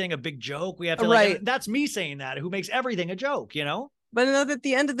everything a big joke. We have to like, and that's me saying that, who makes everything a joke, you know? But I know that at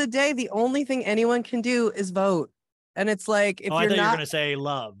the end of the day, the only thing anyone can do is vote. And it's like, if I you're thought you were not, going to say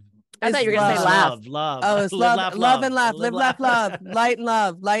love. I thought you were love. going to say laugh. Love. oh, it's Live, love and laugh, Live, live, laugh, love, light and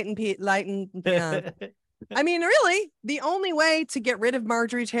love, light and yeah. I mean, really, the only way to get rid of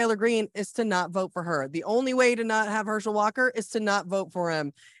Marjorie Taylor Greene is to not vote for her. The only way to not have Herschel Walker is to not vote for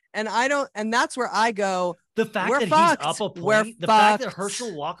him. And that's where I go. The fact We're that fucked. he's up a We're point, the fact that fucked.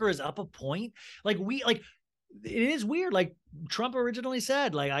 Herschel Walker is up a point, it is weird. Like Trump originally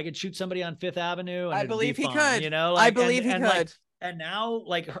said, like I could shoot somebody on Fifth Avenue. And I it'd believe be he fine, could. you know, I believe he could. Like, and now,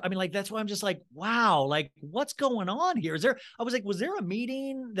 like, I mean, like, that's why I'm just like, wow, like, what's going on here? Was there a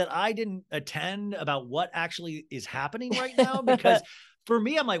meeting that I didn't attend about what actually is happening right now? Because for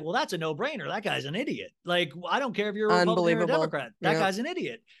me, I'm like, well, that's a no-brainer. That guy's an idiot. Like, I don't care if you're a Republican or a Unbelievable. Democrat. That Yeah. guy's an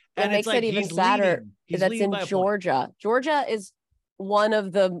idiot. What And makes it's like, it even he's sadder leading. He's is that's leading in by a point. Georgia. Georgia is one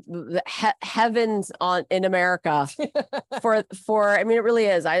of the heavens in America for I mean, it really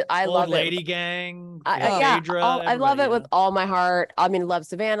is. I Old love Lady it. Gang. Yeah, Phaedra, I love everybody, it with all my heart. I mean, love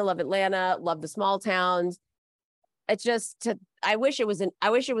Savannah, love Atlanta, love the small towns. It's just I wish it was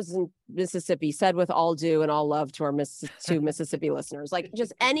in Mississippi, said with all due and all love to our Mississippi listeners. Like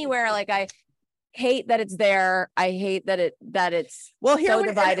just anywhere, like I hate that it's there. I hate that it's Well, here so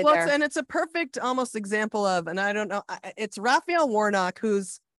divided there. and it's a perfect almost example of, and I don't know, it's Raphael Warnock, who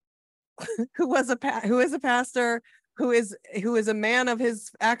is a pastor, who is a man of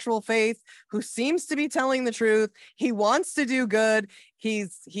his actual faith, who seems to be telling the truth. He wants to do good. He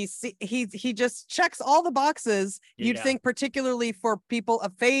just checks all the boxes. You'd Yeah. think, particularly for people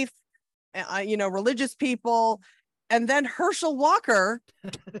of faith, religious people, and then Herschel Walker.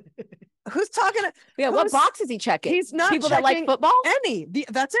 Who's talking? Yeah, what who's- box is he checking? He's not people that like checking football.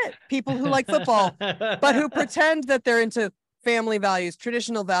 That's it. People who like football, but who pretend that they're into family values,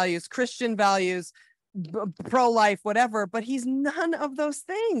 traditional values, Christian values, pro-life, whatever. But he's none of those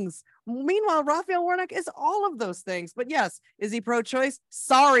things. Meanwhile, Raphael Warnock is all of those things. But yes, is he pro-choice?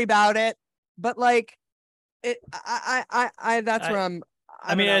 Sorry about it. But like, that's where I'm.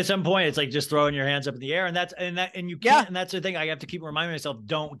 I mean, at some point, it's like just throwing your hands up in the air, and you can't. And that's the thing. I have to keep reminding myself: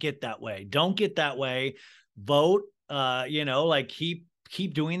 don't get that way. Don't get that way. Vote. Like keep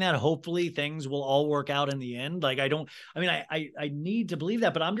doing that. Hopefully, things will all work out in the end. Like I need to believe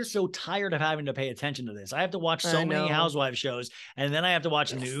that, but I'm just so tired of having to pay attention to this. I have to watch so many housewife shows, and then I have to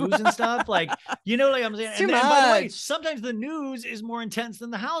watch news and stuff. Like like I'm saying. And by the way, sometimes the news is more intense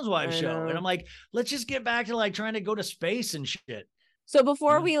than the housewife show, and I'm like, let's just get back to like trying to go to space and shit. So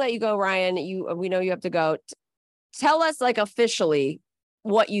before we let you go, Ryan, we know you have to go. Tell us like officially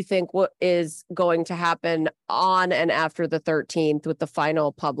what you think what is going to happen on and after the 13th with the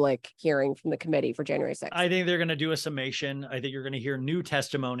final public hearing from the committee for January 6th. I think they're going to do a summation. I think you're going to hear new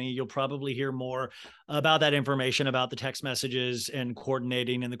testimony. You'll probably hear more about that information, about the text messages and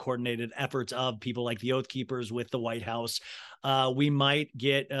coordinating and the coordinated efforts of people like the Oath Keepers with the White House. We might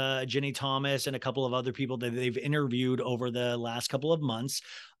get Ginny Thomas and a couple of other people that they've interviewed over the last couple of months.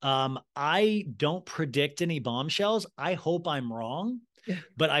 I don't predict any bombshells. I hope I'm wrong.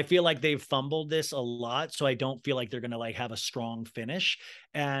 But I feel like they've fumbled this a lot. So I don't feel like they're going to like have a strong finish.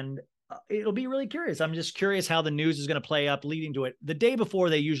 And it'll be really curious. I'm just curious how the news is going to play up leading to it. The day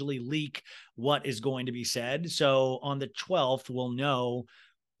before, they usually leak what is going to be said. So on the 12th, we'll know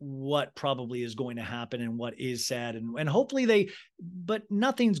what probably is going to happen and what is said. And hopefully but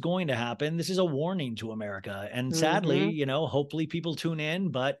nothing's going to happen. This is a warning to America. And sadly, hopefully people tune in,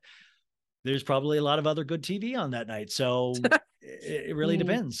 but there's probably a lot of other good TV on that night. So it really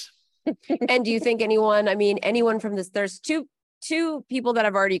depends. And do you think anyone from this, there's two people that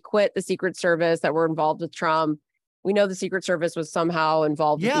have already quit the Secret Service that were involved with Trump. We know the Secret Service was somehow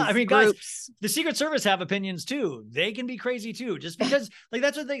involved with these groups. Guys, the Secret Service have opinions too. They can be crazy too. Just because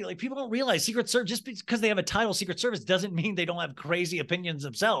that's what they like, people don't realize Secret Service, just because they have a title Secret Service doesn't mean they don't have crazy opinions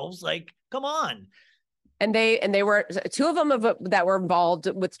themselves. Like, come on. And they were two of them that were involved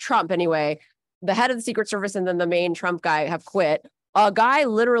with Trump anyway. The head of the Secret Service and then the main Trump guy have quit. A guy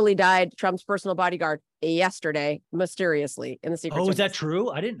literally died, Trump's personal bodyguard, yesterday, mysteriously in the Secret Service. Oh, is that true?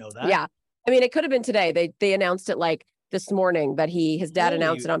 I didn't know that. Yeah. I mean, it could have been today. They announced it like this morning that his dad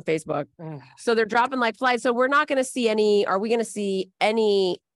announced it on Facebook. So they're dropping like flies. So we're not going to see any, are we going to see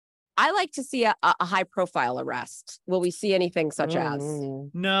any? I like to see a high profile arrest. Will we see anything such as?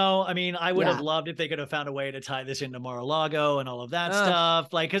 No, I mean, I would have Yeah. loved if they could have found a way to tie this into Mar-a-Lago and all of that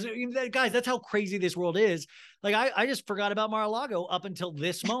stuff. Like, because guys, that's how crazy this world is. Like, I just forgot about Mar-a-Lago up until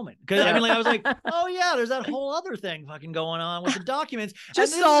this moment. Because I mean, like, I was like, oh yeah, there's that whole other thing fucking going on with the documents. Just and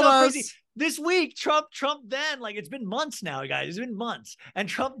this is so almost. crazy. This week, Trump then, like, it's been months now, guys. It's been months, and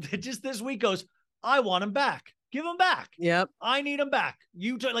Trump just this week goes, I want him back. Give him back. Yep. I need him back.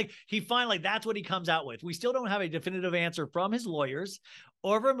 Like, he finally, that's what he comes out with. We still don't have a definitive answer from his lawyers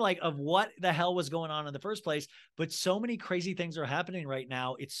or from like of what the hell was going on in the first place. But so many crazy things are happening right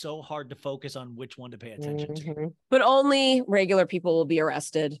now. It's so hard to focus on which one to pay attention to. But only regular people will be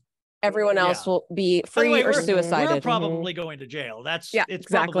arrested. Everyone else will be By the free way, or we're suicided. probably going to jail. It's exactly.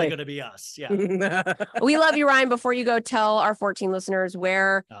 probably going to be us. Yeah. We love you, Ryan. Before you go, tell our 14 listeners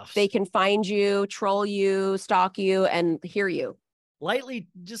where they can find you, troll you, stalk you, and hear you.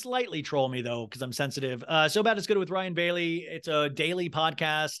 Just lightly troll me though, because I'm sensitive. So Bad It's Good with Ryan Bailey. It's a daily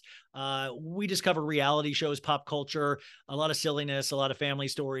podcast. We just cover reality shows, pop culture, a lot of silliness, a lot of family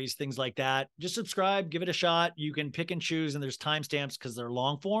stories, things like that. Just subscribe, give it a shot. You can pick and choose, and there's timestamps because they're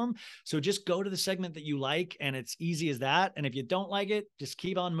long form. So just go to the segment that you like, and it's easy as that. And if you don't like it, just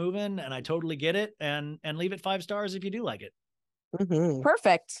keep on moving. And I totally get it. And leave it 5 stars if you do like it.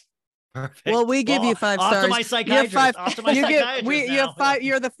 Perfect. Perfect. Well, we give you 5 Off stars. to my psychiatrist. Off to my psychiatrist you have now. 5.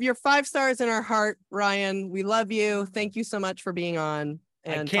 You're 5 stars in our heart, Ryan. We love you. Thank you so much for being on.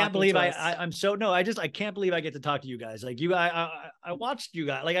 And I can't believe I'm so no. I can't believe I get to talk to you guys. Like I watched you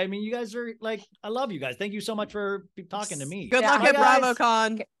guys. Like I mean, you guys are like I love you guys. Thank you so much for talking to me. Good luck Bye, at guys.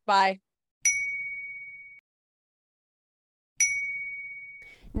 BravoCon. Okay, bye.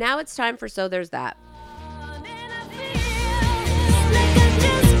 Now it's time for So There's That.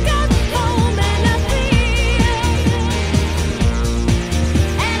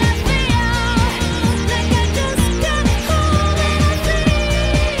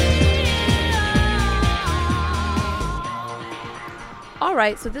 All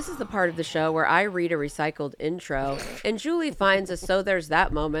right, so this is the part of the show where I read a recycled intro, and Julie finds a So There's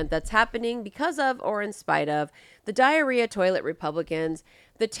That moment that's happening because of or in spite of the diarrhea toilet Republicans,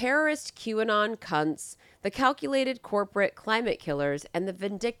 the terrorist QAnon cunts, the calculated corporate climate killers, and the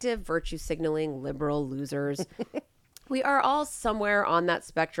vindictive virtue signaling liberal losers. We are all somewhere on that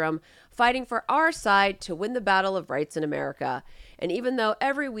spectrum, fighting for our side to win the battle of rights in America. And even though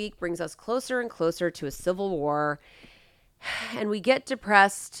every week brings us closer and closer to a civil war, and we get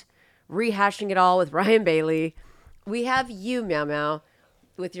depressed rehashing it all with Ryan Bailey, we have you, Meow Meow,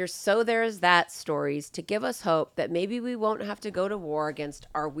 with your So There's That stories to give us hope that maybe we won't have to go to war against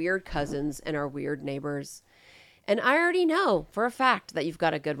our weird cousins and our weird neighbors. And I already know for a fact that you've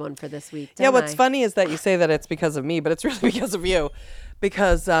got a good one for this week. Yeah, what's funny is that you say that it's because of me, but it's really because of you.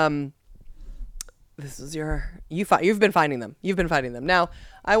 Because this is you've been finding them. You've been finding them. Now,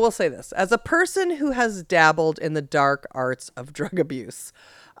 I will say this. As a person who has dabbled in the dark arts of drug abuse,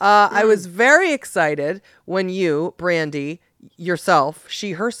 I was very excited when you, Brandy, yourself,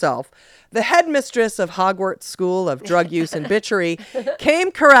 she herself, the headmistress of Hogwarts School of Drug Use and Bitchery, came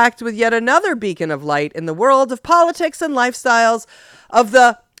correct with yet another beacon of light in the world of politics and lifestyles of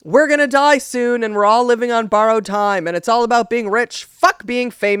the we're going to die soon and we're all living on borrowed time and it's all about being rich, fuck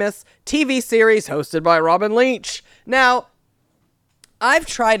being famous TV series hosted by Robin Leach. Now, I've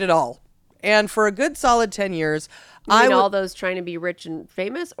tried it all. And for a good solid 10 years, all those trying to be rich and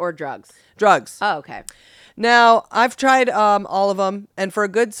famous or drugs? Drugs. Oh, okay. Now, I've tried all of them. And for a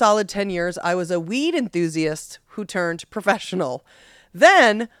good solid 10 years, I was a weed enthusiast who turned professional.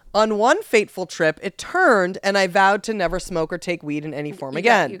 Then, on one fateful trip, it turned and I vowed to never smoke or take weed in any form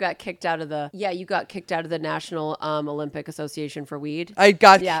again. You got kicked out of the National Olympic Association for weed. I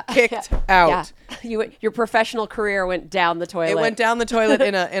got kicked out. Yeah. Your professional career went down the toilet. It went down the toilet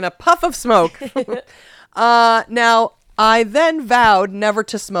in a puff of smoke. Now, I then vowed never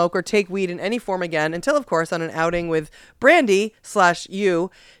to smoke or take weed in any form again until, of course, on an outing with Brandy / you,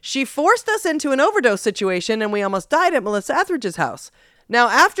 she forced us into an overdose situation and we almost died at Melissa Etheridge's house. Now,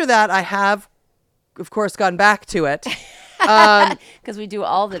 after that, I have, of course, gone back to it. Because we do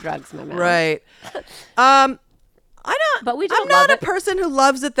all the drugs, my man. Right. But we I'm not a person who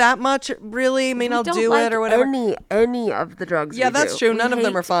loves it that much, really. I mean, I'll do it or whatever. Any of the drugs. Yeah, that's true. None of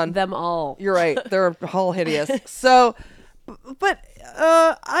them are fun. Them all. You're right. They're all hideous. So, but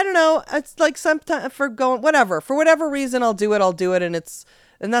I don't know. It's like sometimes for whatever reason, I'll do it.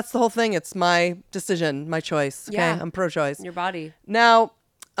 And that's the whole thing. It's my decision, my choice. Okay. Yeah. I'm pro-choice. Your body. Now,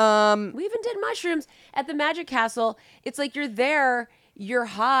 we even did mushrooms at the Magic Castle. It's like you're there, you're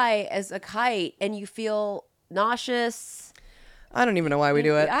high as a kite and you feel nauseous. I don't even know why we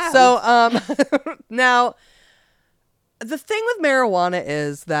do it. Yeah, So, now, the thing with marijuana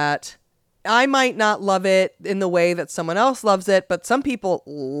is that I might not love it in the way that someone else loves it, but some people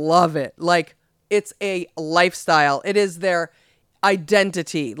love it. Like, it's a lifestyle. It is their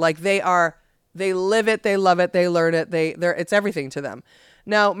identity. Like, they live it, they love it, they learn it, it's everything to them.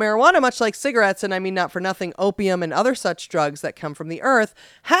 Now, marijuana, much like cigarettes, and I mean not for nothing, opium and other such drugs that come from the earth,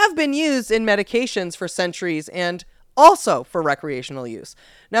 have been used in medications for centuries and also for recreational use.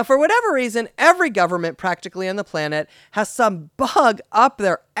 Now, for whatever reason, every government practically on the planet has some bug up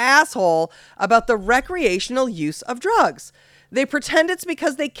their asshole about the recreational use of drugs. They pretend it's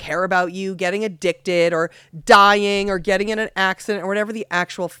because they care about you getting addicted or dying or getting in an accident or whatever the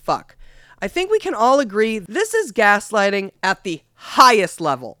actual fuck. I think we can all agree this is gaslighting at the highest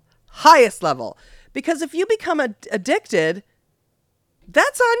level. Highest level. Because if you become addicted,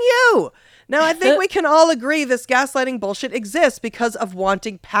 that's on you. Now, I think we can all agree this gaslighting bullshit exists because of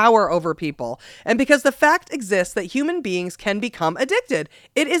wanting power over people. And because the fact exists that human beings can become addicted.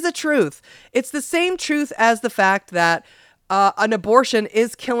 It is a truth. It's the same truth as the fact that an abortion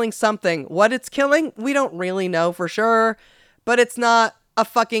is killing something. What it's killing, we don't really know for sure. But it's not a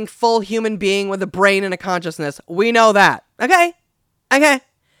fucking full human being with a brain and a consciousness. We know that. Okay?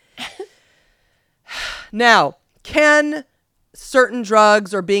 Now, can certain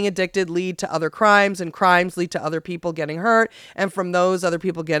drugs or being addicted lead to other crimes, and crimes lead to other people getting hurt, and from those other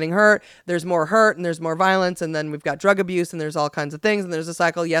people getting hurt, there's more hurt and there's more violence, and then we've got drug abuse and there's all kinds of things, and there's a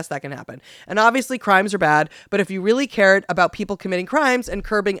cycle? Yes, that can happen. And obviously crimes are bad, but if you really cared about people committing crimes and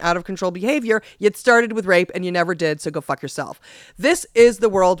curbing out of control behavior, you'd started with rape and you never did, so go fuck yourself. This is the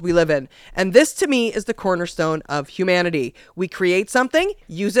world we live in, and this to me is the cornerstone of humanity. We create something,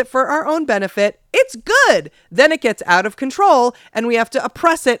 use it for our own benefit, it's good. Then it gets out of control and we have to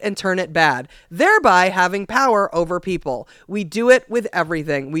oppress it and turn it bad, thereby having power over people. We do it with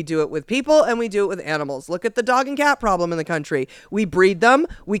everything. We do it with people and we do it with animals. Look at the dog and cat problem in the country. We breed them,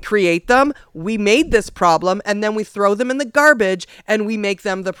 we create them, we made this problem, and then we throw them in the garbage and we make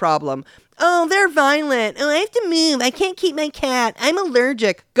them the problem. Oh, they're violent. Oh, I have to move. I can't keep my cat. I'm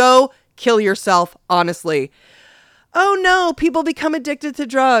allergic. Go kill yourself, honestly. Oh no, people become addicted to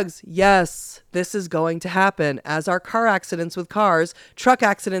drugs. Yes, this is going to happen, as are car accidents with cars, truck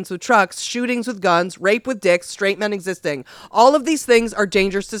accidents with trucks, shootings with guns, rape with dicks, straight men existing. All of these things are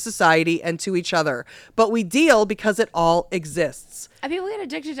dangerous to society and to each other, but we deal because it all exists. And people get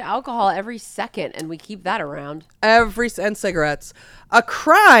addicted to alcohol every second, and we keep that around. And cigarettes. A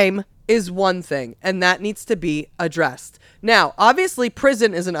crime is one thing, and that needs to be addressed. Now, obviously,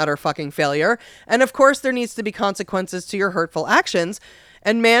 prison is an utter fucking failure, and of course there needs to be consequences to your hurtful actions,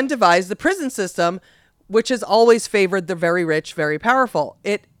 and man devised the prison system, which has always favored the very rich, very powerful.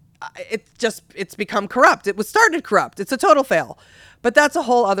 It's become corrupt. It was started corrupt. It's a total fail. But that's a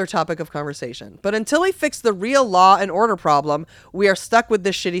whole other topic of conversation. But until we fix the real law and order problem, we are stuck with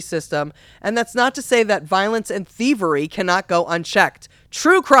this shitty system. And that's not to say that violence and thievery cannot go unchecked.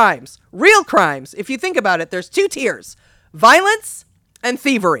 True crimes, real crimes, if you think about it, there's two tiers: violence and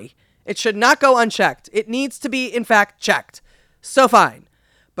thievery. It should not go unchecked. It needs to be, in fact, checked. So fine.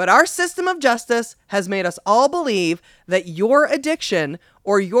 But our system of justice has made us all believe that your addiction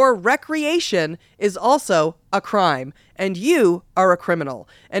or your recreation is also a crime, and you are a criminal.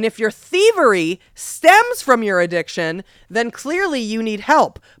 And if your thievery stems from your addiction, then clearly you need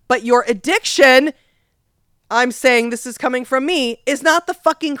help. But your addiction, I'm saying this is coming from me, is not the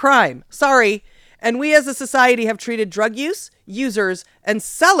fucking crime. Sorry. And we as a society have treated drug use, users, and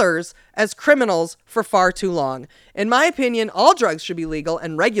sellers as criminals for far too long. In my opinion, all drugs should be legal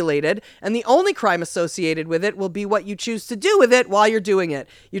and regulated, and the only crime associated with it will be what you choose to do with it while you're doing it.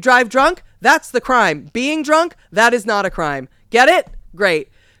 You drive drunk? That's the crime. Being drunk? That is not a crime. Get it? Great.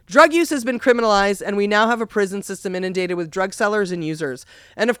 Drug use has been criminalized, and we now have a prison system inundated with drug sellers and users.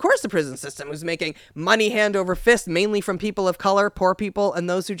 And of course the prison system is making money hand over fist, mainly from people of color, poor people, and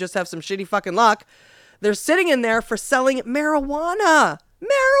those who just have some shitty fucking luck. They're sitting in there for selling marijuana.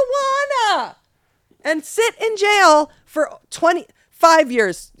 Marijuana! And sit in jail for 25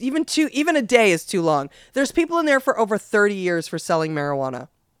 years. Even a day is too long. There's people in there for over 30 years for selling marijuana.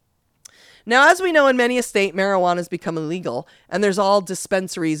 Now, as we know, in many a state, marijuana has become illegal, and there's all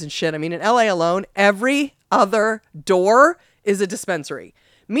dispensaries and shit. I mean, in LA alone, every other door is a dispensary.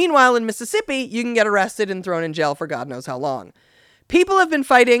 Meanwhile, in Mississippi, you can get arrested and thrown in jail for God knows how long. People have been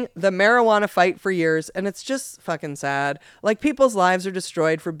fighting the marijuana fight for years, and it's just fucking sad. Like, people's lives are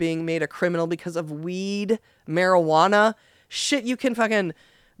destroyed for being made a criminal because of weed, marijuana, shit you can fucking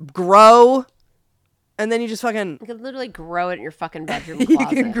grow. And then you just fucking... You could literally grow it in your fucking bedroom you closet.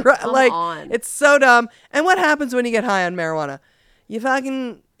 can grow, Come like, on. It's so dumb. And what happens when you get high on marijuana? You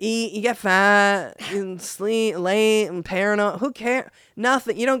fucking eat, you get fat, you sleep late and paranoid. Who cares?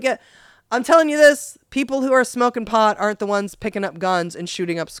 Nothing. You don't get. I'm telling you this. People who are smoking pot aren't the ones picking up guns and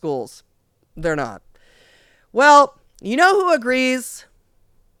shooting up schools. They're not. Well, you know who agrees?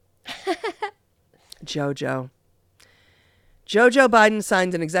 JoJo. Joe Biden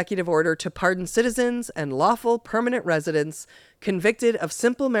signed an executive order to pardon citizens and lawful permanent residents convicted of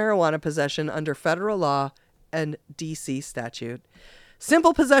simple marijuana possession under federal law and D.C. statute.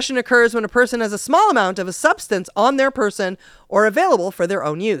 Simple possession occurs when a person has a small amount of a substance on their person or available for their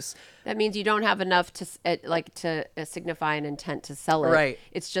own use. That means you don't have enough to signify an intent to sell it. Right.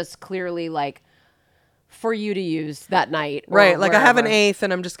 It's just clearly like for you to use that night. Or Right. Like I have an wherever. eighth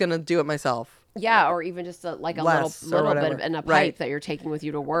and I'm just going to do it myself. Yeah, or even just a Less or little bit whatever. in a pipe Right. that you're taking with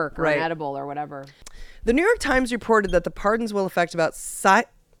you to work or Right. an edible or whatever. The New York Times reported that the pardons will affect about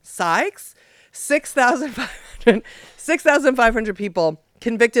 6,500 people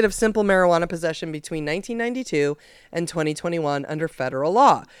convicted of simple marijuana possession between 1992 and 2021 under federal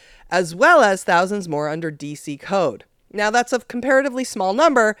law, as well as thousands more under D.C. code. Now, that's a comparatively small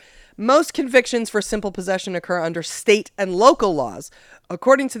number. Most convictions for simple possession occur under state and local laws.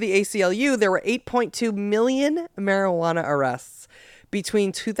 According to the ACLU, there were 8.2 million marijuana arrests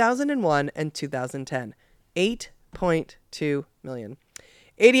between 2001 and 2010. 8.2 million.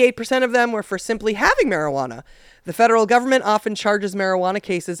 88% of them were for simply having marijuana. The federal government often charges marijuana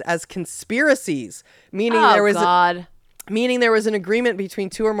cases as conspiracies, meaning there was an agreement between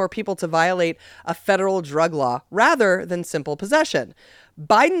two or more people to violate a federal drug law rather than simple possession.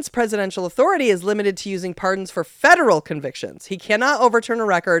 Biden's presidential authority is limited to using pardons for federal convictions. He cannot overturn a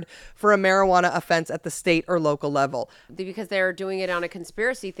record for a marijuana offense at the state or local level. Because they're doing it on a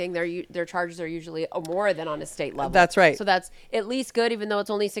conspiracy thing, their charges are usually more than on a state level. That's right. So that's at least good, even though it's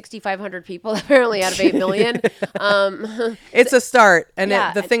only 6,500 people apparently out of 8 million. It's a start. And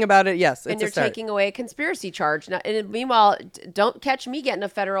Yeah, the thing about it, yes, And it's you're a start. taking away a conspiracy charge. Now, and meanwhile, don't catch me getting a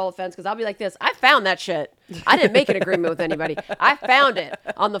federal offense because I'll be like this. I found that shit. I didn't make an agreement with anybody. I found it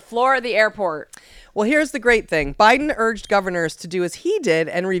on the floor of the airport. Well, here's the great thing. Biden urged governors to do as he did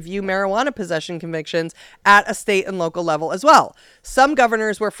and review marijuana possession convictions at a state and local level as well. Some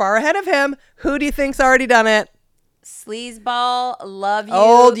governors were far ahead of him. Who do you think's already done it? Sleazeball, love you.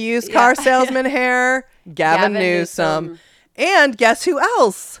 Old used car Yeah. salesman hair, Gavin Newsom. And guess who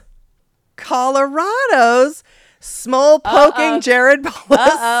else? Colorado's small poking Jared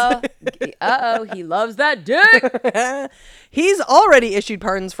Polis. He loves that dick. He's already issued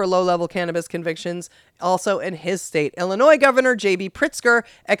pardons for low-level cannabis convictions also in his state. Illinois Governor J.B. Pritzker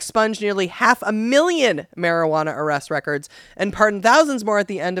expunged nearly 500,000 marijuana arrest records and pardoned thousands more at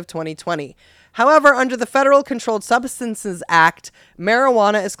the end of 2020. However, under the Federal Controlled Substances Act,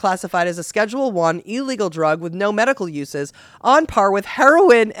 marijuana is classified as a Schedule I illegal drug with no medical uses, on par with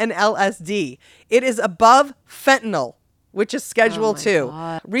heroin and LSD. It is above fentanyl, which is Schedule II.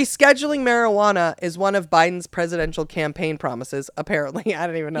 Rescheduling marijuana is one of Biden's presidential campaign promises, apparently. I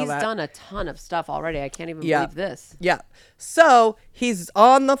didn't even know He's that. done a ton of stuff already. I can't even believe this. Yeah. So he's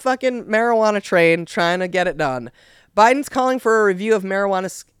on the fucking marijuana train trying to get it done. Biden's calling for a review of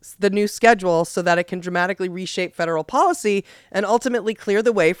marijuana, the new schedule, so that it can dramatically reshape federal policy and ultimately clear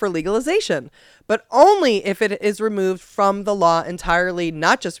the way for legalization, but only if it is removed from the law entirely,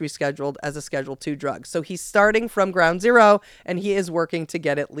 not just rescheduled as a Schedule II drug. So he's starting from ground zero and he is working to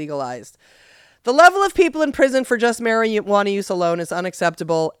get it legalized. The level of people in prison for just marijuana use alone is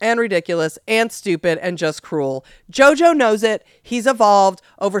unacceptable and ridiculous and stupid and just cruel. JoJo knows it. He's evolved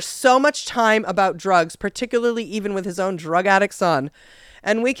over so much time about drugs, particularly even with his own drug addict son.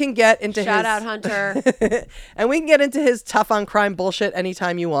 And we can get into Shout out Hunter. and we can get into his tough on crime bullshit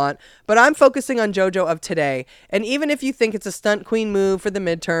anytime you want. But I'm focusing on JoJo of today. And even if you think it's a stunt queen move for the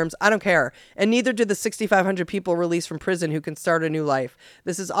midterms, I don't care. And neither do the 6,500 people released from prison who can start a new life.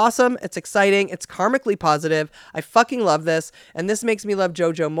 This is awesome. It's exciting. It's karmically positive. I fucking love this. And this makes me love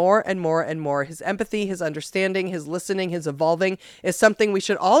JoJo more and more and more. His empathy, his understanding, his listening, his evolving is something we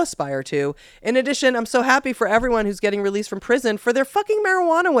should all aspire to. In addition, I'm so happy for everyone who's getting released from prison for their fucking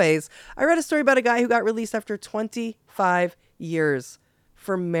marijuana ways. I read a story about a guy who got released after 25 years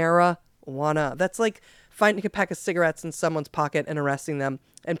for marijuana. That's like finding a pack of cigarettes in someone's pocket and arresting them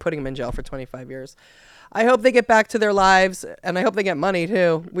and putting them in jail for 25 years. I hope they get back to their lives, and I hope they get money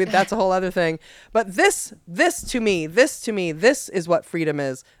too. That's a whole other thing. But this to me, this is what freedom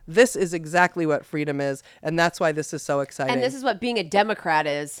is. This is exactly what freedom is, and that's why this is so exciting. And this is what being a Democrat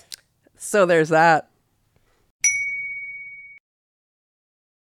is. So there's that.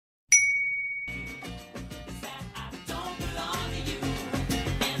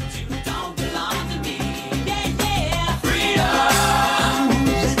 Freedom!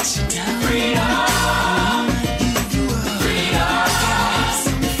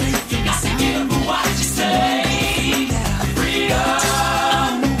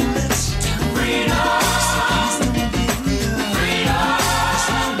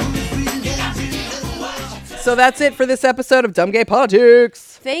 So that's it for this episode of Dumb Gay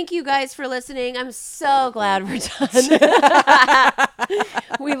Politics. Thank you guys for listening. I'm so glad we're done.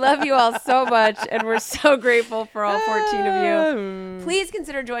 We love you all so much, and we're so grateful for all 14 of you. Please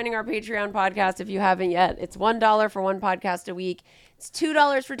consider joining our Patreon podcast if you haven't yet. It's $1 for one podcast a week. It's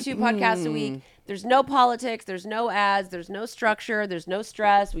 $2 for two podcasts a week. There's no politics. There's no ads. There's no structure. There's no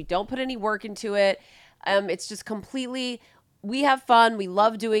stress. We don't put any work into it. It's just completely, we have fun. We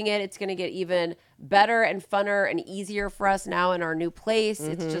love doing it. It's going to get even better and funner and easier for us now in our new place.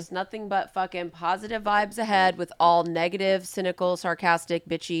 It's just nothing but fucking positive vibes ahead with all negative, cynical, sarcastic,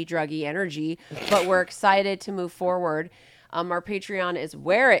 bitchy, druggy energy. But we're excited to move forward. Our Patreon is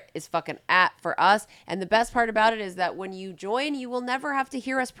where it is fucking at for us. And the best part about it is that when you join, you will never have to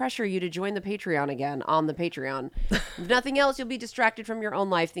hear us pressure you to join the Patreon again on the Patreon. If nothing else, you'll be distracted from your own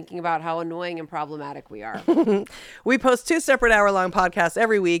life thinking about how annoying and problematic we are. We post 2 separate hour-long podcasts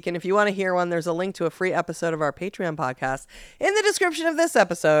every week, and if you want to hear one, there's a link to a free episode of our Patreon podcast in the description of this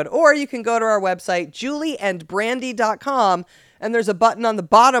episode, or you can go to our website, julieandbrandy.com, and there's a button on the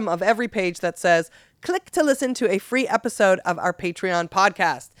bottom of every page that says, click to listen to a free episode of our Patreon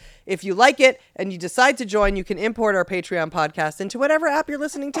podcast. If you like it and you decide to join, you can import our Patreon podcast into whatever app you're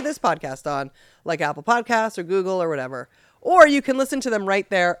listening to this podcast on, like Apple Podcasts or Google or whatever. Or you can listen to them right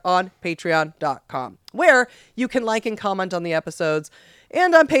there on patreon.com, where you can like and comment on the episodes.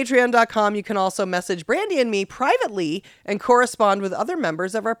 And on patreon.com, you can also message Brandy and me privately and correspond with other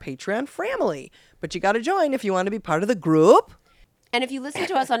members of our Patreon family. But you got to join if you want to be part of the group. And if you listen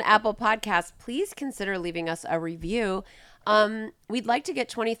to us on Apple Podcasts, please consider leaving us a review. We'd like to get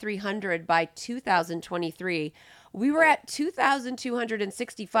 2,300 by 2023. We were at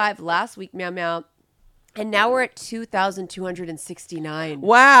 2,265 last week, meow meow. And now we're at 2,269.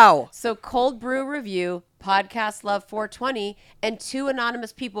 Wow. So Cold Brew Review, Podcast Love 420, and 2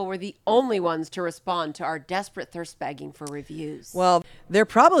 anonymous people were the only ones to respond to our desperate thirst begging for reviews. Well, they're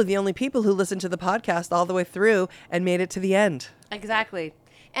probably the only people who listened to the podcast all the way through and made it to the end. Exactly.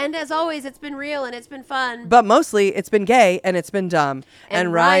 And as always, it's been real and it's been fun. But mostly, it's been gay and it's been dumb.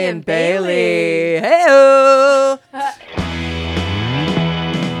 And Ryan Bailey. Hey-o!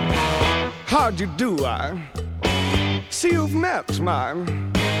 How'd you do? I see you've met my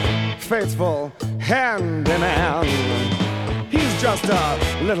faithful hand-in-hand. He's just a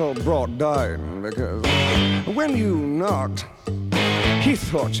little brought down because when you knocked, he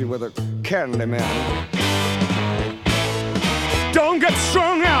thought you were the candy man. Don't get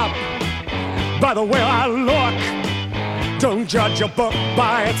strung up by the way I look. Don't judge a book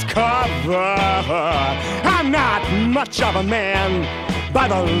by its cover. I'm not much of a man by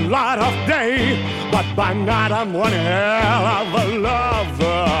the light of day, but by night I'm one hell of a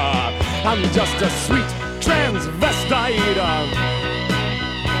lover. I'm just a sweet transvestite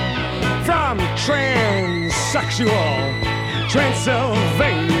from transsexual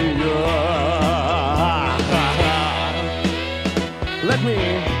Transylvania. Let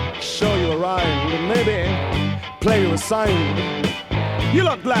me show you a rhyme and maybe play you a sign. You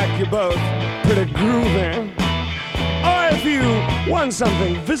look like you're both pretty groovy. Or if you want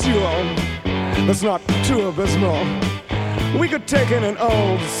something visual that's not too abysmal, we could take in an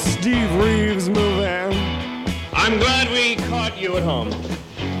old Steve Reeves movie. I'm glad we caught you at home.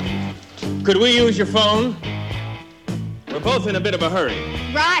 Could we use your phone? We're both in a bit of a hurry.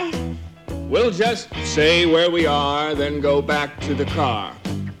 Right. We'll just say where we are, then go back to the car.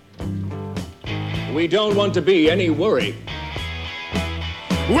 We don't want to be any worry.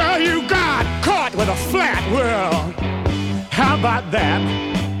 Well, you got caught with a flat world. How about that?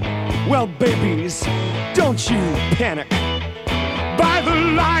 Well, babies, don't you panic. By the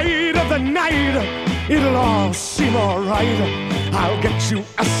light of the night, it'll all seem alright. I'll get you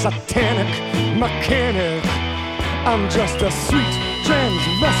a satanic mechanic. I'm just a sweet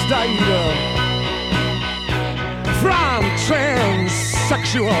transvestite from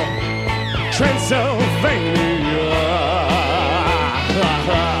transsexual Transylvania.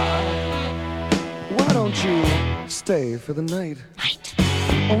 Why don't you stay for the night?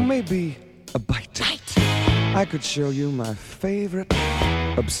 Or maybe a bite. I could show you my favorite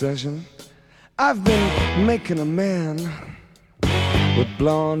obsession. I've been making a man with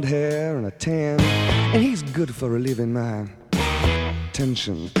blonde hair and a tan, and he's good for relieving my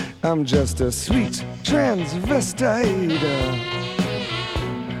tension. I'm just a sweet transvestite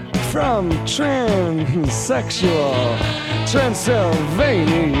from transsexual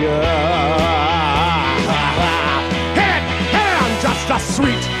Transylvania. Hey, I'm just a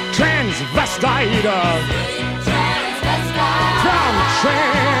sweet transvestite from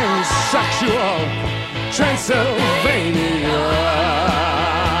transsexual Transylvania.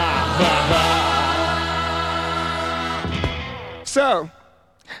 So,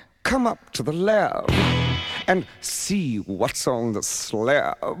 come up to the lab and see what's on the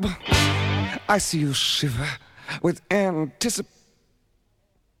slab. I see you shiver with anticipation.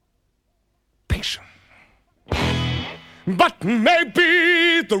 But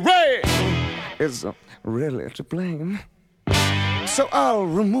maybe the rain is really to blame. So I'll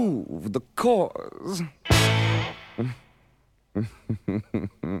remove the cause.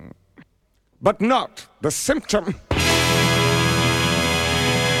 But not the symptom.